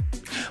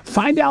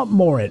 Find out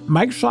more at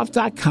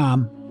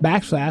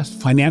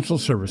Microsoft.com/financial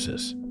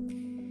services.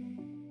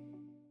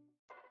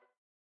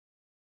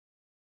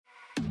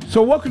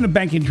 So welcome to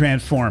Banking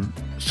Transform.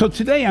 So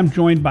today I'm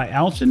joined by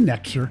Allison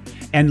Nexer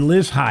and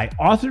Liz High,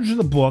 authors of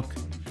the book,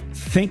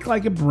 Think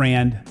Like a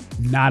Brand,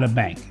 Not a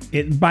Bank.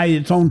 by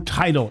its own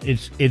title,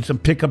 it's a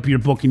pick up your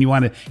book and you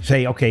want to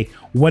say, okay,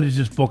 what is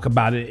this book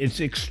about? It's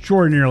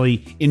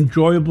extraordinarily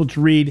enjoyable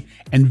to read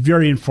and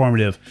very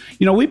informative.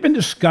 We've been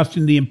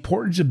discussing the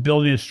importance of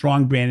building a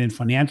strong brand in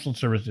financial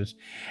services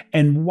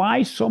and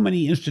why so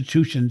many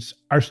institutions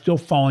are still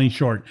falling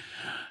short.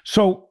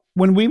 So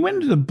when we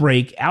went to the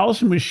break,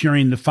 Allison was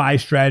sharing the 5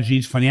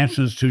 strategies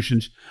financial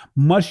institutions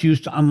must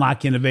use to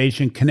unlock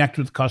innovation, connect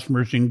with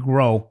customers, and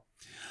grow.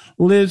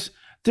 Liz,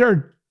 there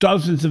are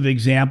dozens of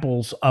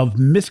examples of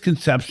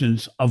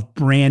misconceptions of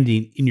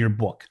branding in your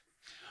book.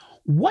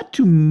 What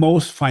do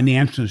most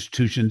financial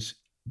institutions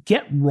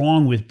get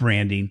wrong with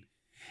branding,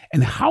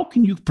 and how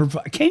can you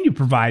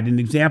provide an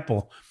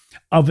example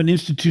of an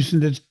institution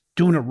that's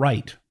doing it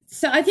right?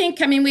 So I think,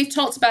 we've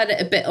talked about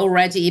it a bit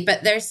already,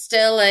 but there's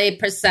still a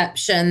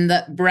perception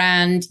that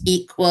brand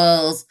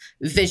equals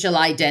visual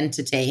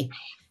identity.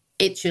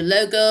 It's your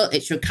logo,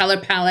 it's your color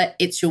palette,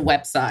 it's your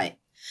website.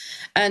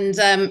 And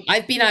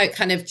I've been out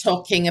kind of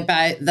talking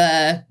about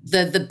the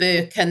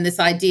book and this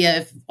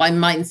idea of why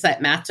mindset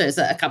matters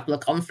at a couple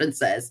of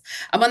conferences.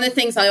 And one of the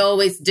things I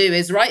always do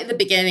is right at the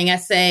beginning, I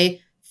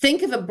say,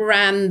 think of a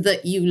brand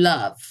that you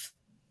love.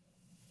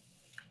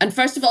 And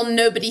first of all,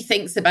 nobody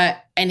thinks about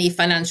any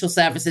financial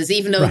services,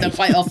 even though they're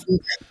quite often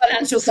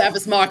financial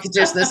service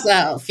marketers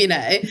themselves,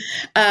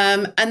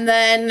 And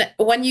then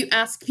when you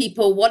ask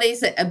people, what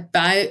is it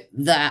about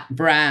that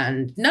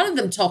brand? None of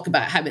them talk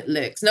about how it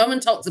looks. No one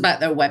talks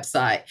about their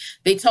website.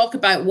 They talk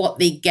about what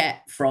they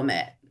get from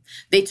it.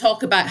 They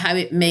talk about how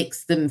it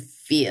makes them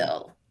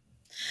feel.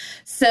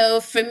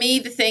 So for me,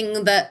 the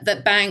thing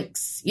that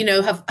banks,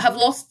 have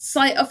lost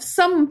sight of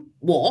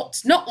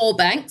somewhat, not all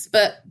banks,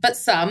 but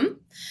some,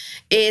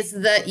 is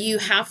that you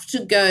have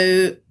to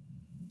go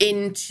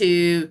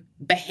into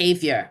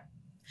behavior.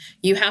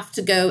 You have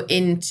to go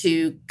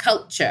into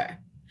culture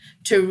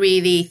to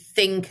really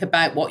think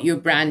about what your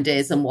brand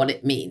is and what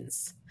it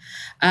means.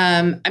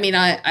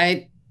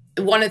 I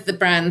one of the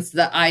brands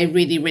that I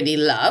really, really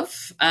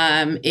love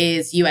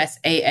is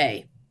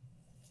USAA.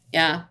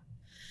 Yeah.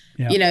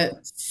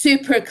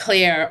 Super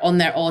clear on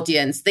their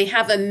audience. They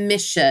have a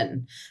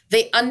mission.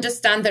 They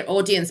understand their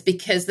audience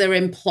because their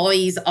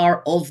employees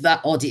are of that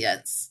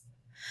audience.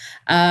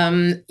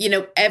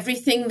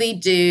 Everything they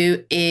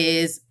do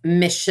is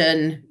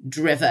mission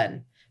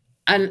driven.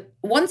 And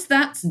once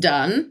that's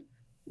done,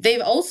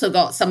 they've also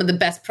got some of the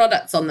best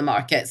products on the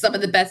market, some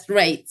of the best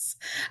rates.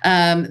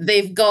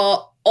 They've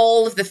got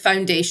all of the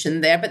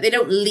foundation there, but they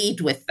don't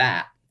lead with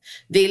that.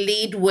 They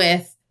lead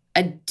with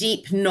a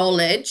deep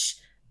knowledge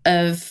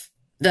of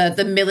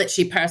the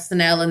military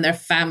personnel and their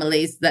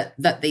families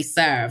that they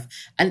serve.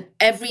 And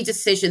every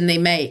decision they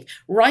make,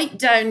 right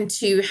down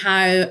to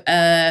how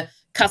a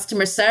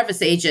customer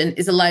service agent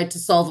is allowed to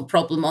solve a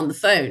problem on the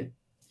phone.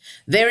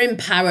 They're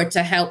empowered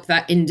to help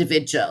that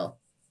individual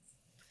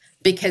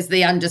because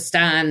they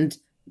understand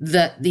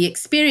that the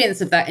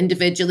experience of that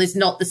individual is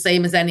not the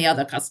same as any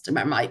other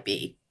customer might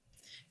be.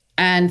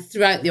 And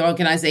throughout the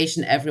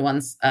organization,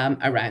 everyone's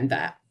around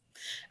that.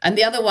 And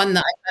the other one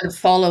that I kind of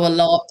follow a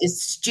lot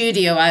is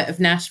Studio out of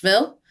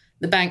Nashville,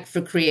 the Bank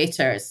for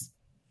Creators.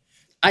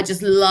 I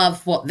just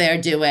love what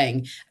they're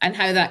doing and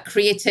how that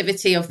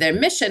creativity of their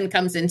mission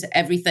comes into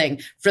everything,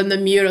 from the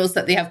murals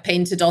that they have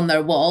painted on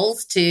their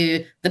walls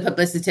to the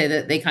publicity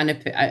that they kind of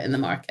put out in the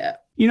market.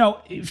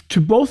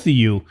 To both of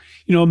you,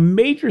 a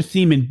major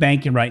theme in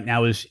banking right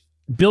now is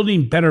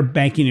building better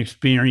banking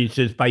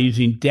experiences by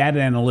using data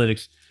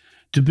analytics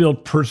to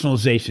build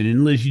personalization.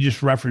 And Liz, you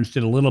just referenced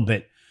it a little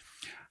bit.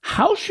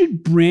 How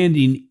should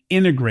branding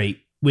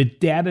integrate with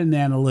data and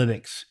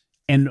analytics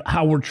and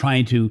how we're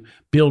trying to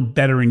build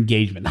better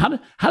engagement? How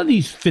do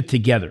these fit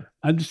together?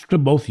 Just to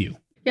both of you.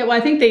 Yeah, well,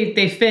 I think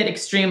they fit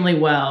extremely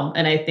well.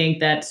 And I think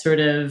that sort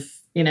of,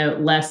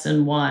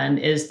 lesson one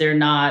is they're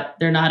not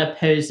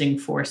opposing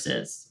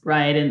forces,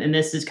 right? And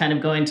this is kind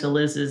of going to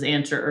Liz's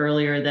answer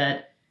earlier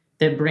that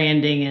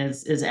branding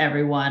is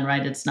everyone,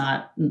 right? It's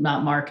not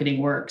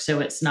marketing work. So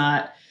it's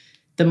not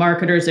the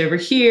marketers over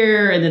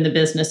here and then the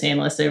business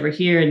analysts over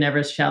here, and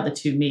never shall the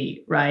two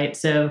meet, right?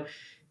 So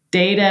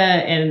data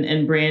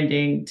and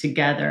branding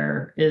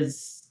together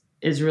is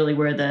really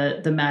where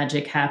the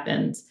magic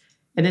happens.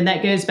 And then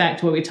that goes back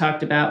to what we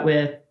talked about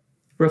with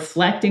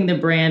reflecting the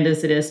brand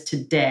as it is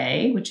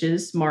today, which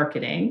is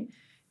marketing,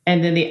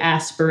 and then the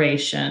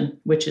aspiration,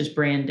 which is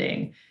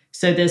branding.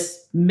 So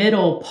this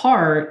middle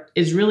part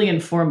is really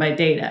informed by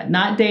data,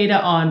 not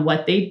data on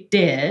what they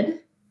did,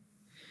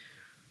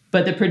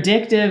 but the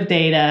predictive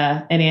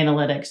data and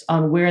analytics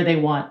on where they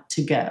want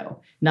to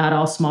go. Not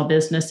all small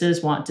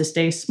businesses want to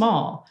stay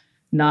small.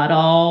 Not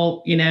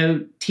all,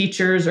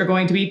 teachers are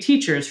going to be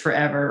teachers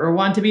forever or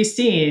want to be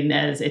seen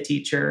as a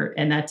teacher,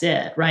 and that's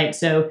it, right?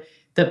 So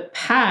the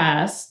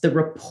past, the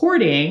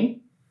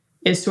reporting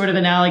is sort of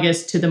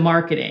analogous to the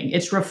marketing.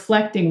 It's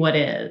reflecting what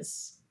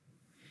is.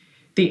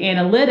 The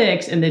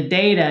analytics and the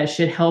data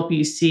should help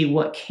you see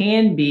what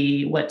can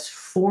be, what's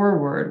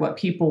forward,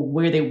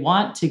 where they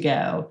want to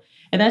go.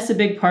 And that's a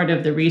big part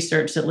of the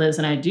research that Liz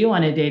and I do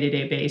on a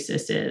day-to-day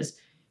basis is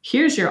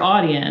here's your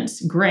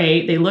audience.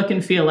 Great. They look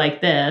and feel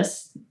like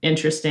this.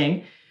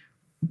 Interesting.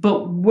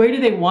 But where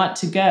do they want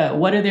to go?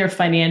 What are their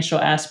financial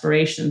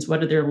aspirations?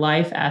 What are their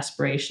life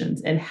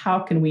aspirations? And how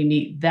can we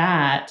meet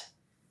that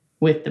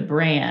with the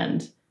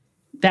brand?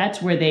 That's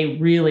where they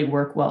really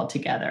work well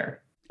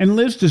together. And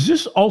Liz, does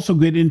this also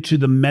get into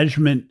the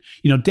measurement?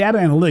 Data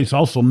analytics,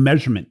 also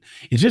measurement.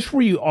 Is this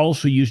where you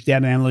also use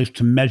data analytics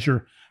to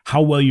measure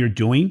how well you're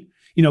doing?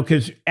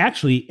 Because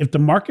actually, if the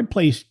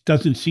marketplace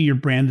doesn't see your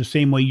brand the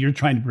same way you're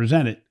trying to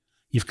present it,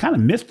 you've kind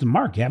of missed the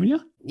mark, haven't you?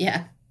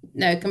 Yeah.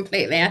 No,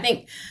 completely. I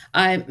think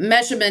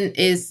measurement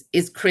is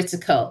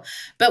critical.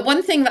 But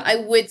one thing that I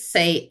would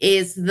say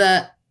is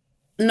that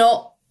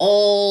not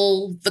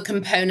all the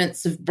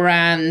components of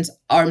brand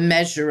are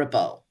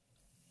measurable.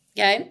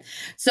 Okay.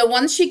 So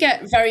once you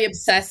get very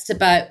obsessed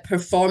about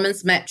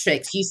performance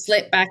metrics, you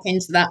slip back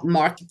into that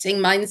marketing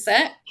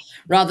mindset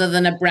rather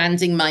than a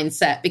branding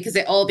mindset, because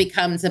it all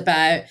becomes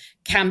about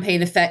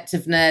campaign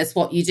effectiveness,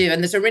 what you do.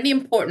 And there's a really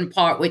important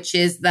part, which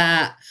is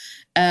that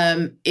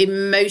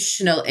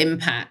emotional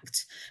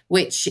impact,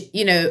 which,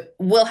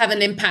 will have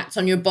an impact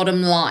on your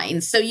bottom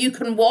line. So you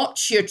can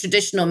watch your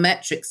traditional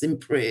metrics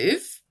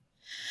improve,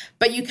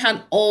 but you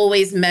can't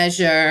always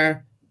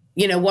measure,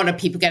 what are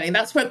people getting?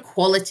 That's where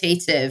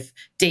qualitative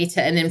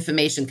data and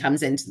information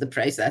comes into the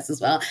process as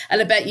well.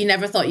 And I bet you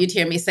never thought you'd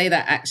hear me say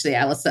that, actually,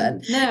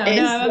 Alison. No,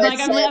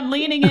 I'm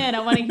leaning in. I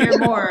want to hear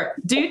more.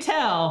 Do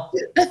tell.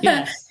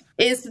 Yes.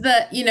 Is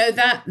that,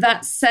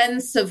 that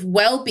sense of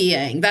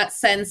well-being, that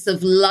sense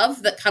of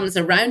love that comes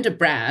around a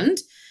brand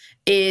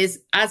is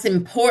as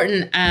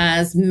important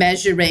as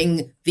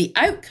measuring the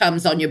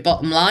outcomes on your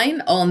bottom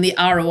line, on the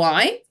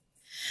ROI.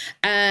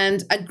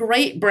 And a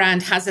great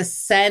brand has a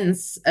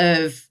sense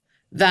of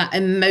that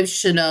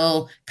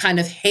emotional kind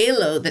of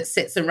halo that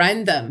sits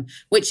around them,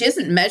 which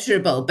isn't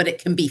measurable, but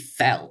it can be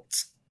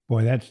felt.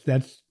 Boy,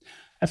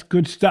 that's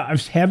good stuff.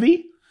 It's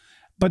heavy.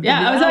 But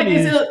yeah, I was like,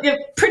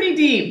 it's pretty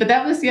deep, but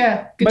that was, good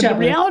job. But the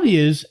reality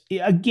is,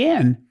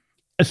 again,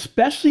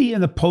 especially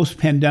in the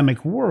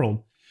post-pandemic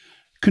world,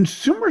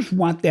 consumers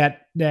want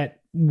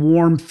that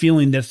warm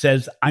feeling that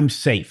says, I'm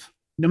safe,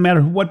 no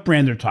matter what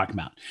brand they're talking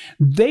about.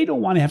 They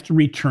don't want to have to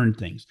return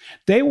things.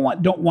 They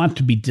don't want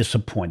to be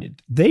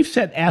disappointed. They've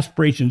set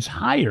aspirations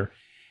higher.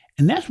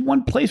 And that's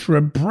one place where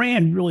a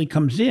brand really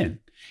comes in.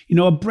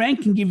 A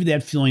brand can give you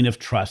that feeling of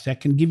trust.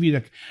 That can give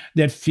you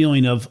that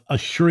feeling of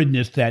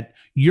assuredness that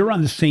you're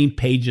on the same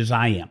page as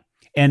I am.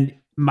 And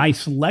my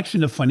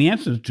selection of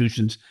financial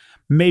institutions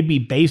may be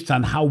based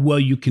on how well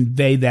you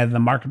convey that in the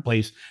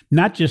marketplace,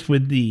 not just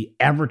with the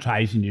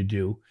advertising you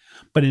do,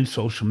 but in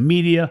social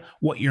media,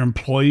 what your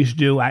employees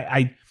do.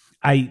 I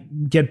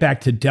get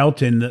back to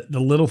Delta and the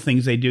little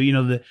things they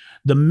do.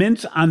 The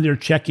mints on their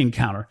check-in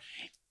counter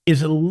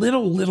is a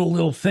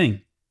little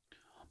thing.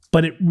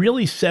 But it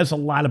really says a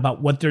lot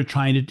about what they're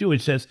trying to do.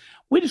 It says,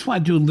 we just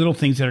want to do little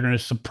things that are going to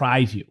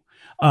surprise you.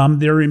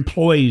 Their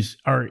employees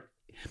are,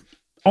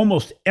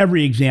 almost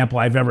every example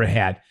I've ever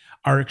had,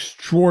 are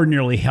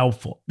extraordinarily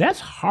helpful. That's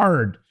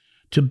hard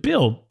to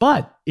build,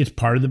 but it's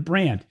part of the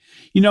brand.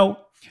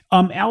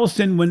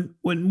 Alison,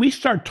 when we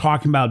start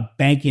talking about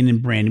banking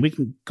and branding, we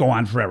can go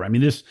on forever. I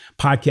mean, this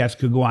podcast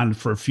could go on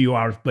for a few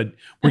hours, but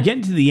we're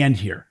getting to the end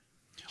here.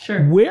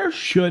 Sure. Where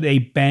should a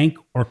bank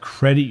or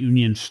credit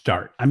union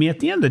start? I mean, at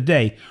the end of the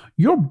day,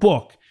 your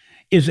book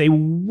is a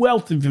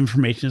wealth of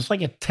information. It's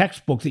like a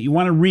textbook that you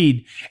want to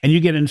read, and you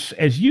get,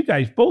 as you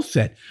guys both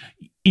said,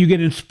 you get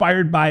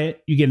inspired by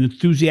it, you get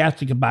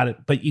enthusiastic about it,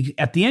 but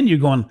at the end you're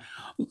going,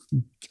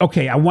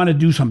 okay, I want to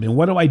do something.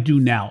 What do I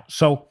do now?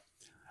 So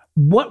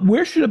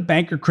where should a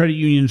bank or credit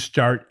union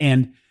start?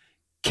 And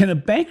can a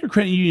bank or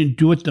credit union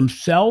do it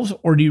themselves,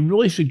 or do you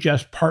really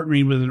suggest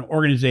partnering with an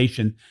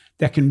organization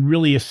that can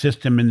really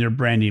assist them in their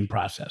branding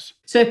process?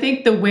 So I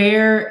think the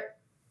where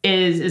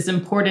is as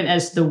important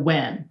as the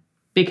when,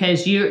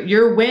 because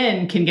your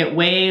when can get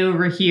way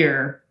over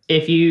here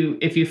if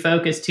you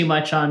focus too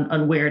much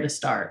on where to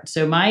start.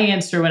 So my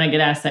answer when I get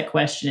asked that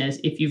question is,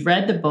 if you've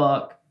read the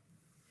book,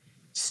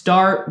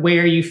 start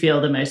where you feel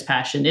the most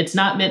passion. It's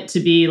not meant to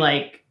be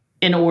like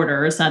in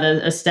order. It's not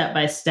a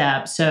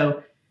step-by-step.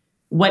 So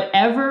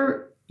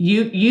whatever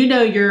you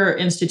know your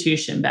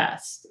institution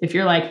best. If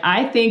you're like,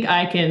 I think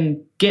I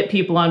can get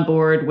people on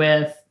board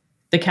with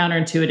the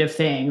counterintuitive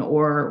thing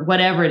or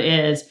whatever it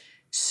is,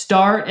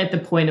 start at the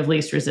point of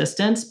least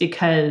resistance,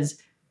 because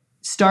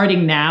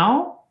starting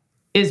now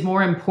is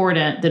more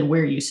important than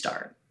where you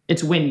start.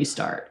 It's when you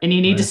start, and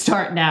you need to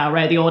start now,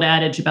 right? The old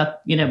adage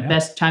about,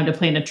 best time to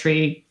plant a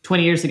tree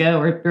 20 years ago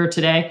or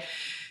today.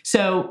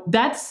 So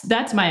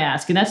that's my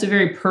ask. And that's a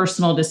very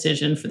personal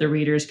decision for the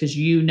readers, because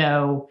you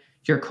know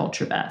your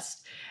culture best.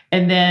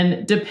 And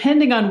then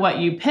depending on what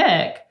you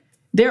pick,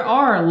 there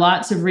are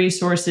lots of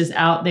resources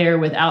out there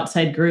with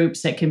outside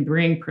groups that can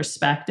bring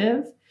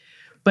perspective.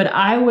 But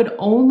I would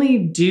only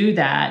do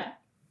that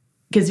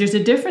because there's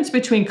a difference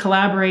between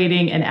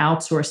collaborating and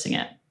outsourcing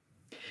it.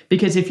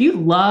 Because if you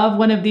love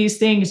one of these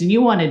things and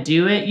you want to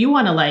do it, you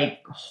want to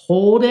like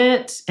hold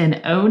it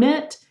and own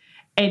it,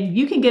 and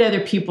you can get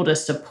other people to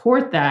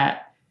support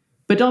that.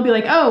 But don't be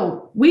like,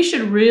 oh, we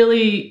should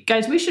really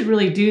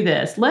do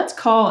this. Let's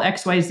call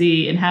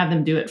XYZ and have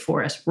them do it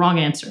for us. Wrong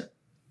answer.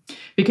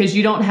 Because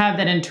you don't have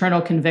that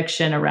internal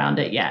conviction around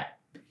it yet.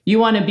 You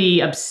want to be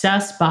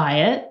obsessed by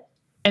it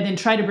and then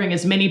try to bring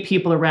as many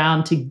people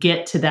around to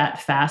get to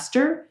that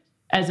faster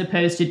as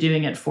opposed to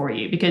doing it for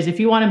you. Because if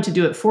you want them to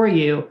do it for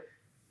you,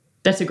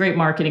 that's a great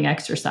marketing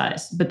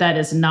exercise, but that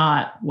is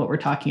not what we're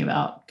talking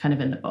about kind of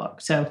in the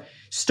book. So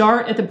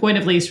start at the point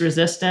of least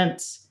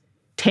resistance,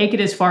 take it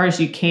as far as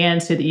you can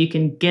so that you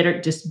can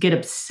just get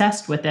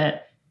obsessed with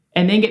it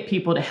and then get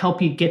people to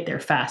help you get there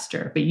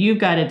faster. But you've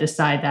got to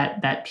decide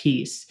that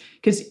piece.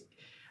 Because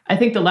I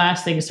think the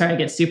last thing, sorry, I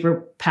get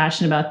super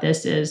passionate about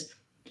this, is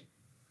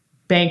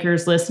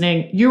bankers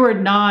listening, you are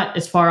not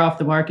as far off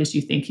the mark as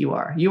you think you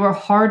are. You are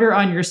harder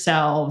on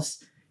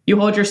yourselves. You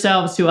hold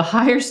yourselves to a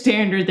higher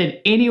standard than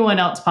anyone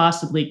else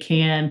possibly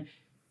can.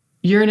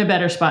 You're in a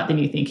better spot than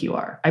you think you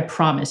are. I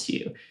promise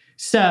you.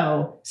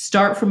 So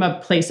start from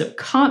a place of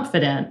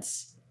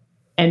confidence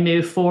and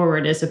move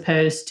forward, as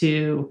opposed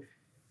to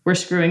we're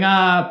screwing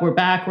up, we're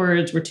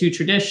backwards, we're too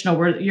traditional,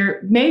 but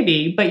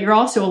you're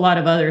also a lot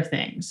of other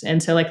things.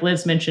 And so like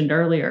Liz mentioned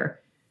earlier,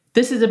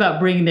 this is about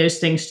bringing those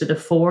things to the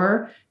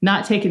fore,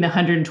 not taking the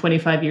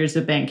 125 years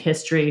of bank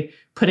history,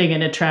 putting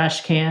in a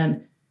trash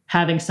can,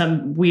 having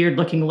some weird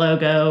looking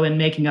logo and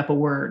making up a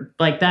word.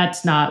 Like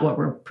that's not what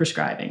we're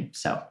prescribing.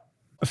 So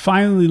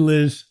finally,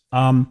 Liz,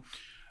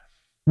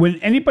 when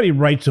anybody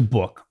writes a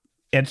book,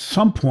 at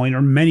some point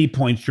or many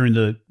points during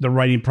the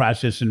writing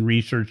process and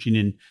researching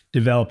and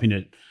developing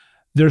it,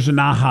 there's an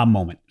aha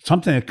moment,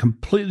 something that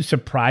completely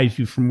surprised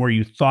you from where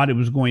you thought it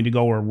was going to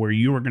go or where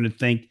you were going to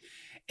think.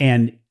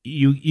 And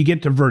you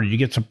get diverted, you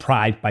get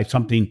surprised by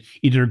something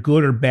either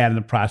good or bad in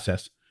the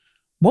process.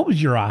 What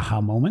was your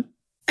aha moment?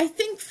 I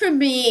think for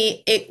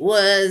me, it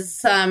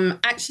was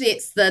actually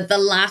it's the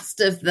last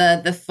of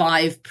the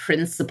 5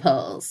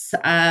 principles.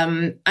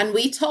 And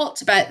we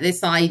talked about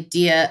this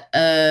idea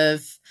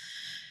of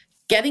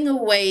getting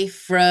away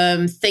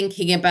from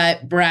thinking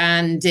about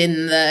brand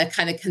in the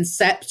kind of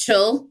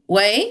conceptual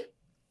way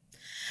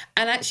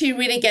and actually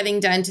really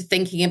getting down to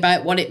thinking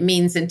about what it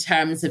means in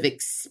terms of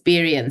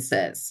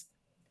experiences.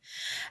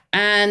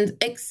 And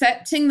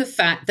accepting the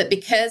fact that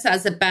because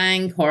as a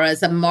bank or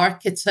as a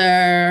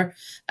marketer,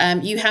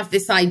 you have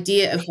this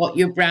idea of what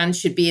your brand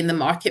should be in the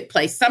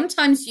marketplace,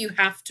 sometimes you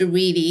have to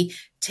really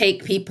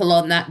take people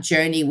on that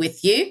journey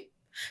with you.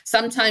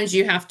 Sometimes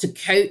you have to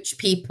coach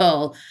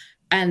people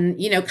and,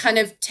 kind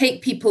of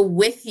take people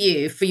with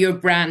you for your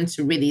brand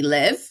to really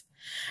live.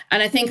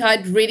 And I think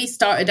I'd really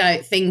started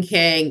out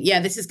thinking,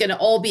 this is going to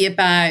all be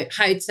about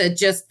how to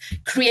just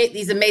create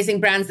these amazing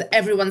brands that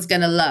everyone's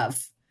going to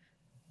love.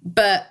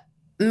 But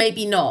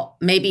maybe not.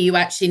 Maybe you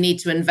actually need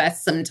to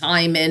invest some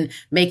time in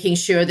making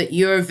sure that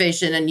your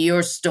vision and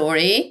your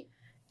story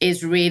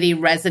is really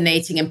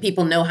resonating and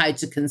people know how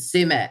to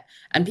consume it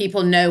and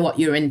people know what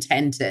your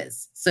intent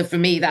is. So for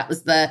me, that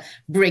was the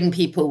bring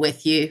people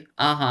with you.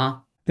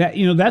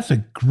 That's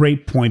a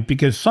great point,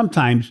 because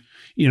sometimes,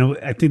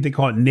 I think they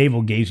call it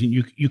navel gazing.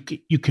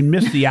 You can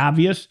miss the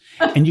obvious,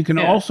 and you can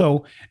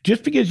also,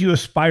 just because you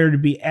aspire to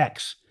be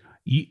X,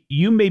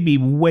 you may be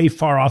way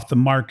far off the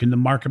mark in the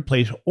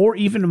marketplace or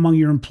even among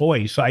your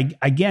employees. So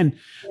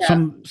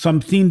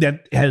some theme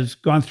that has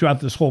gone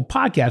throughout this whole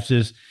podcast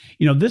is,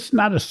 this is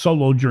not a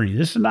solo journey.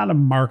 This is not a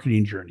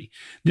marketing journey.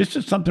 This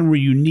is something where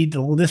you need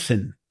to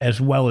listen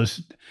as well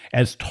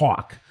as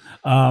talk,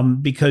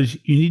 because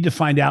you need to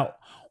find out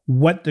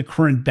what the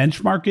current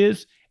benchmark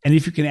is and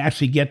if you can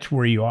actually get to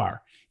where you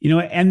are.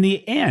 And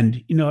the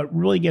end, it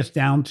really gets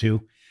down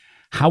to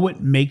how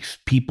it makes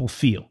people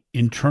feel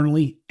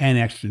internally and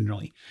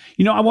externally.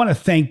 I want to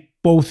thank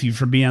both of you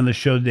for being on the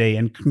show today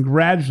and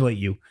congratulate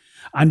you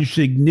on your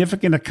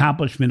significant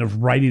accomplishment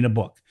of writing a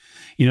book.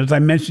 As I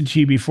mentioned to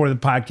you before the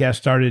podcast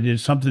started,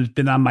 it's something that's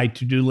been on my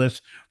to-do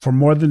list for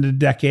more than a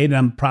decade.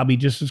 I'm probably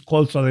just as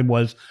close as I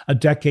was a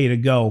decade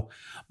ago.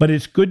 But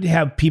it's good to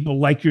have people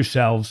like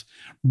yourselves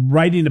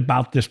writing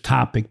about this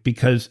topic,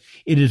 because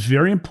it is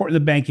very important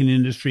in the banking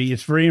industry.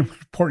 It's very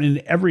important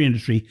in every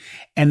industry.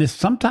 And it's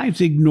sometimes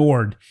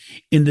ignored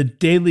in the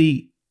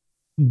daily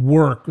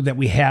work that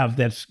we have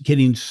that's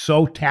getting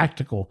so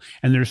tactical.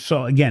 And there's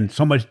so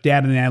much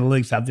data and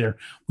analytics out there.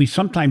 We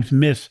sometimes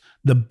miss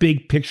the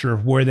big picture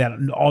of where that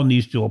all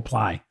needs to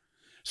apply.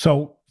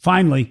 So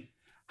finally,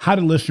 how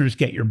do listeners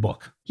get your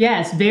book?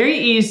 Yes, very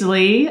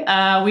easily.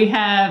 We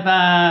have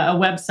a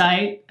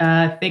website,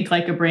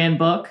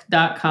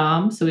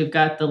 thinklikeabrandbook.com. So we've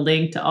got the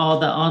link to all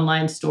the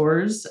online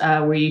stores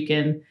where you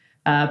can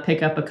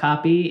pick up a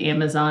copy,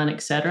 Amazon,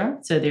 etc.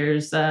 So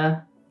there's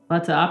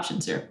lots of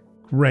options here.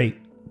 Great.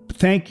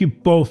 Thank you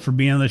both for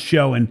being on the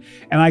show. And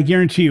I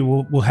guarantee you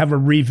we'll have a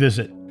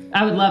revisit.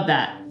 I would love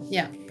that.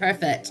 Yeah,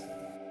 perfect.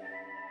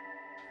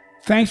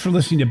 Thanks for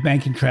listening to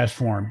Banking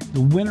Transform,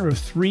 the winner of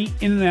 3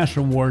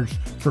 international awards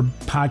for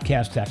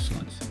podcast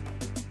excellence.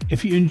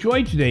 If you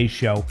enjoyed today's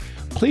show,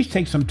 please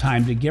take some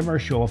time to give our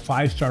show a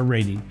 5-star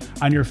rating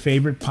on your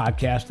favorite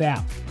podcast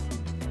app.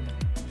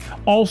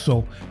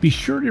 Also, be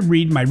sure to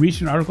read my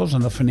recent articles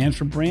on the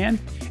financial brand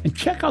and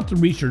check out the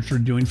research we're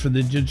doing for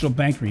the Digital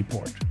Banking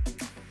Report.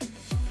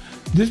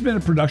 This has been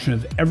a production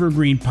of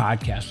Evergreen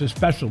Podcast. A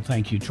special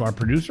thank you to our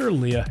producer,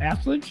 Leah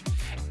Haslage,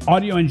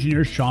 audio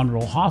engineer, Sean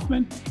Roll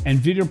Hoffman, and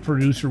video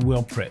producer,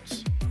 Will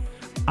Pritz.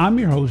 I'm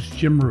your host,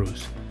 Jim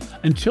Roos.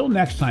 Until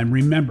next time,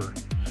 remember,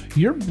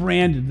 your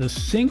brand is the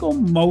single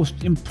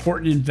most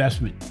important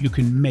investment you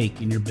can make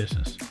in your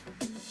business.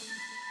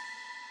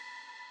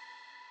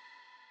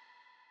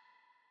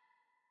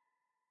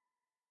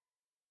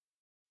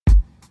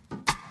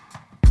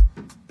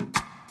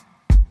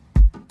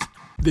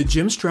 The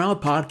Jim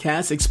Stroud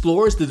Podcast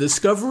explores the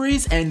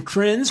discoveries and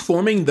trends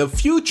forming the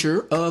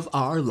future of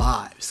our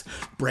lives.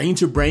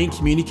 Brain-to-brain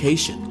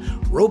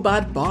communication,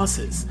 robot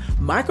bosses,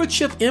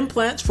 microchip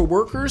implants for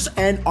workers,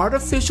 and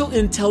artificial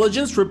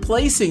intelligence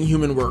replacing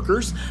human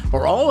workers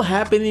are all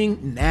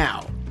happening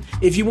now.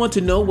 If you want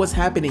to know what's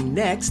happening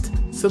next,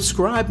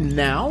 subscribe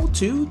now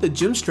to the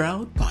Jim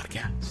Stroud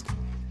Podcast.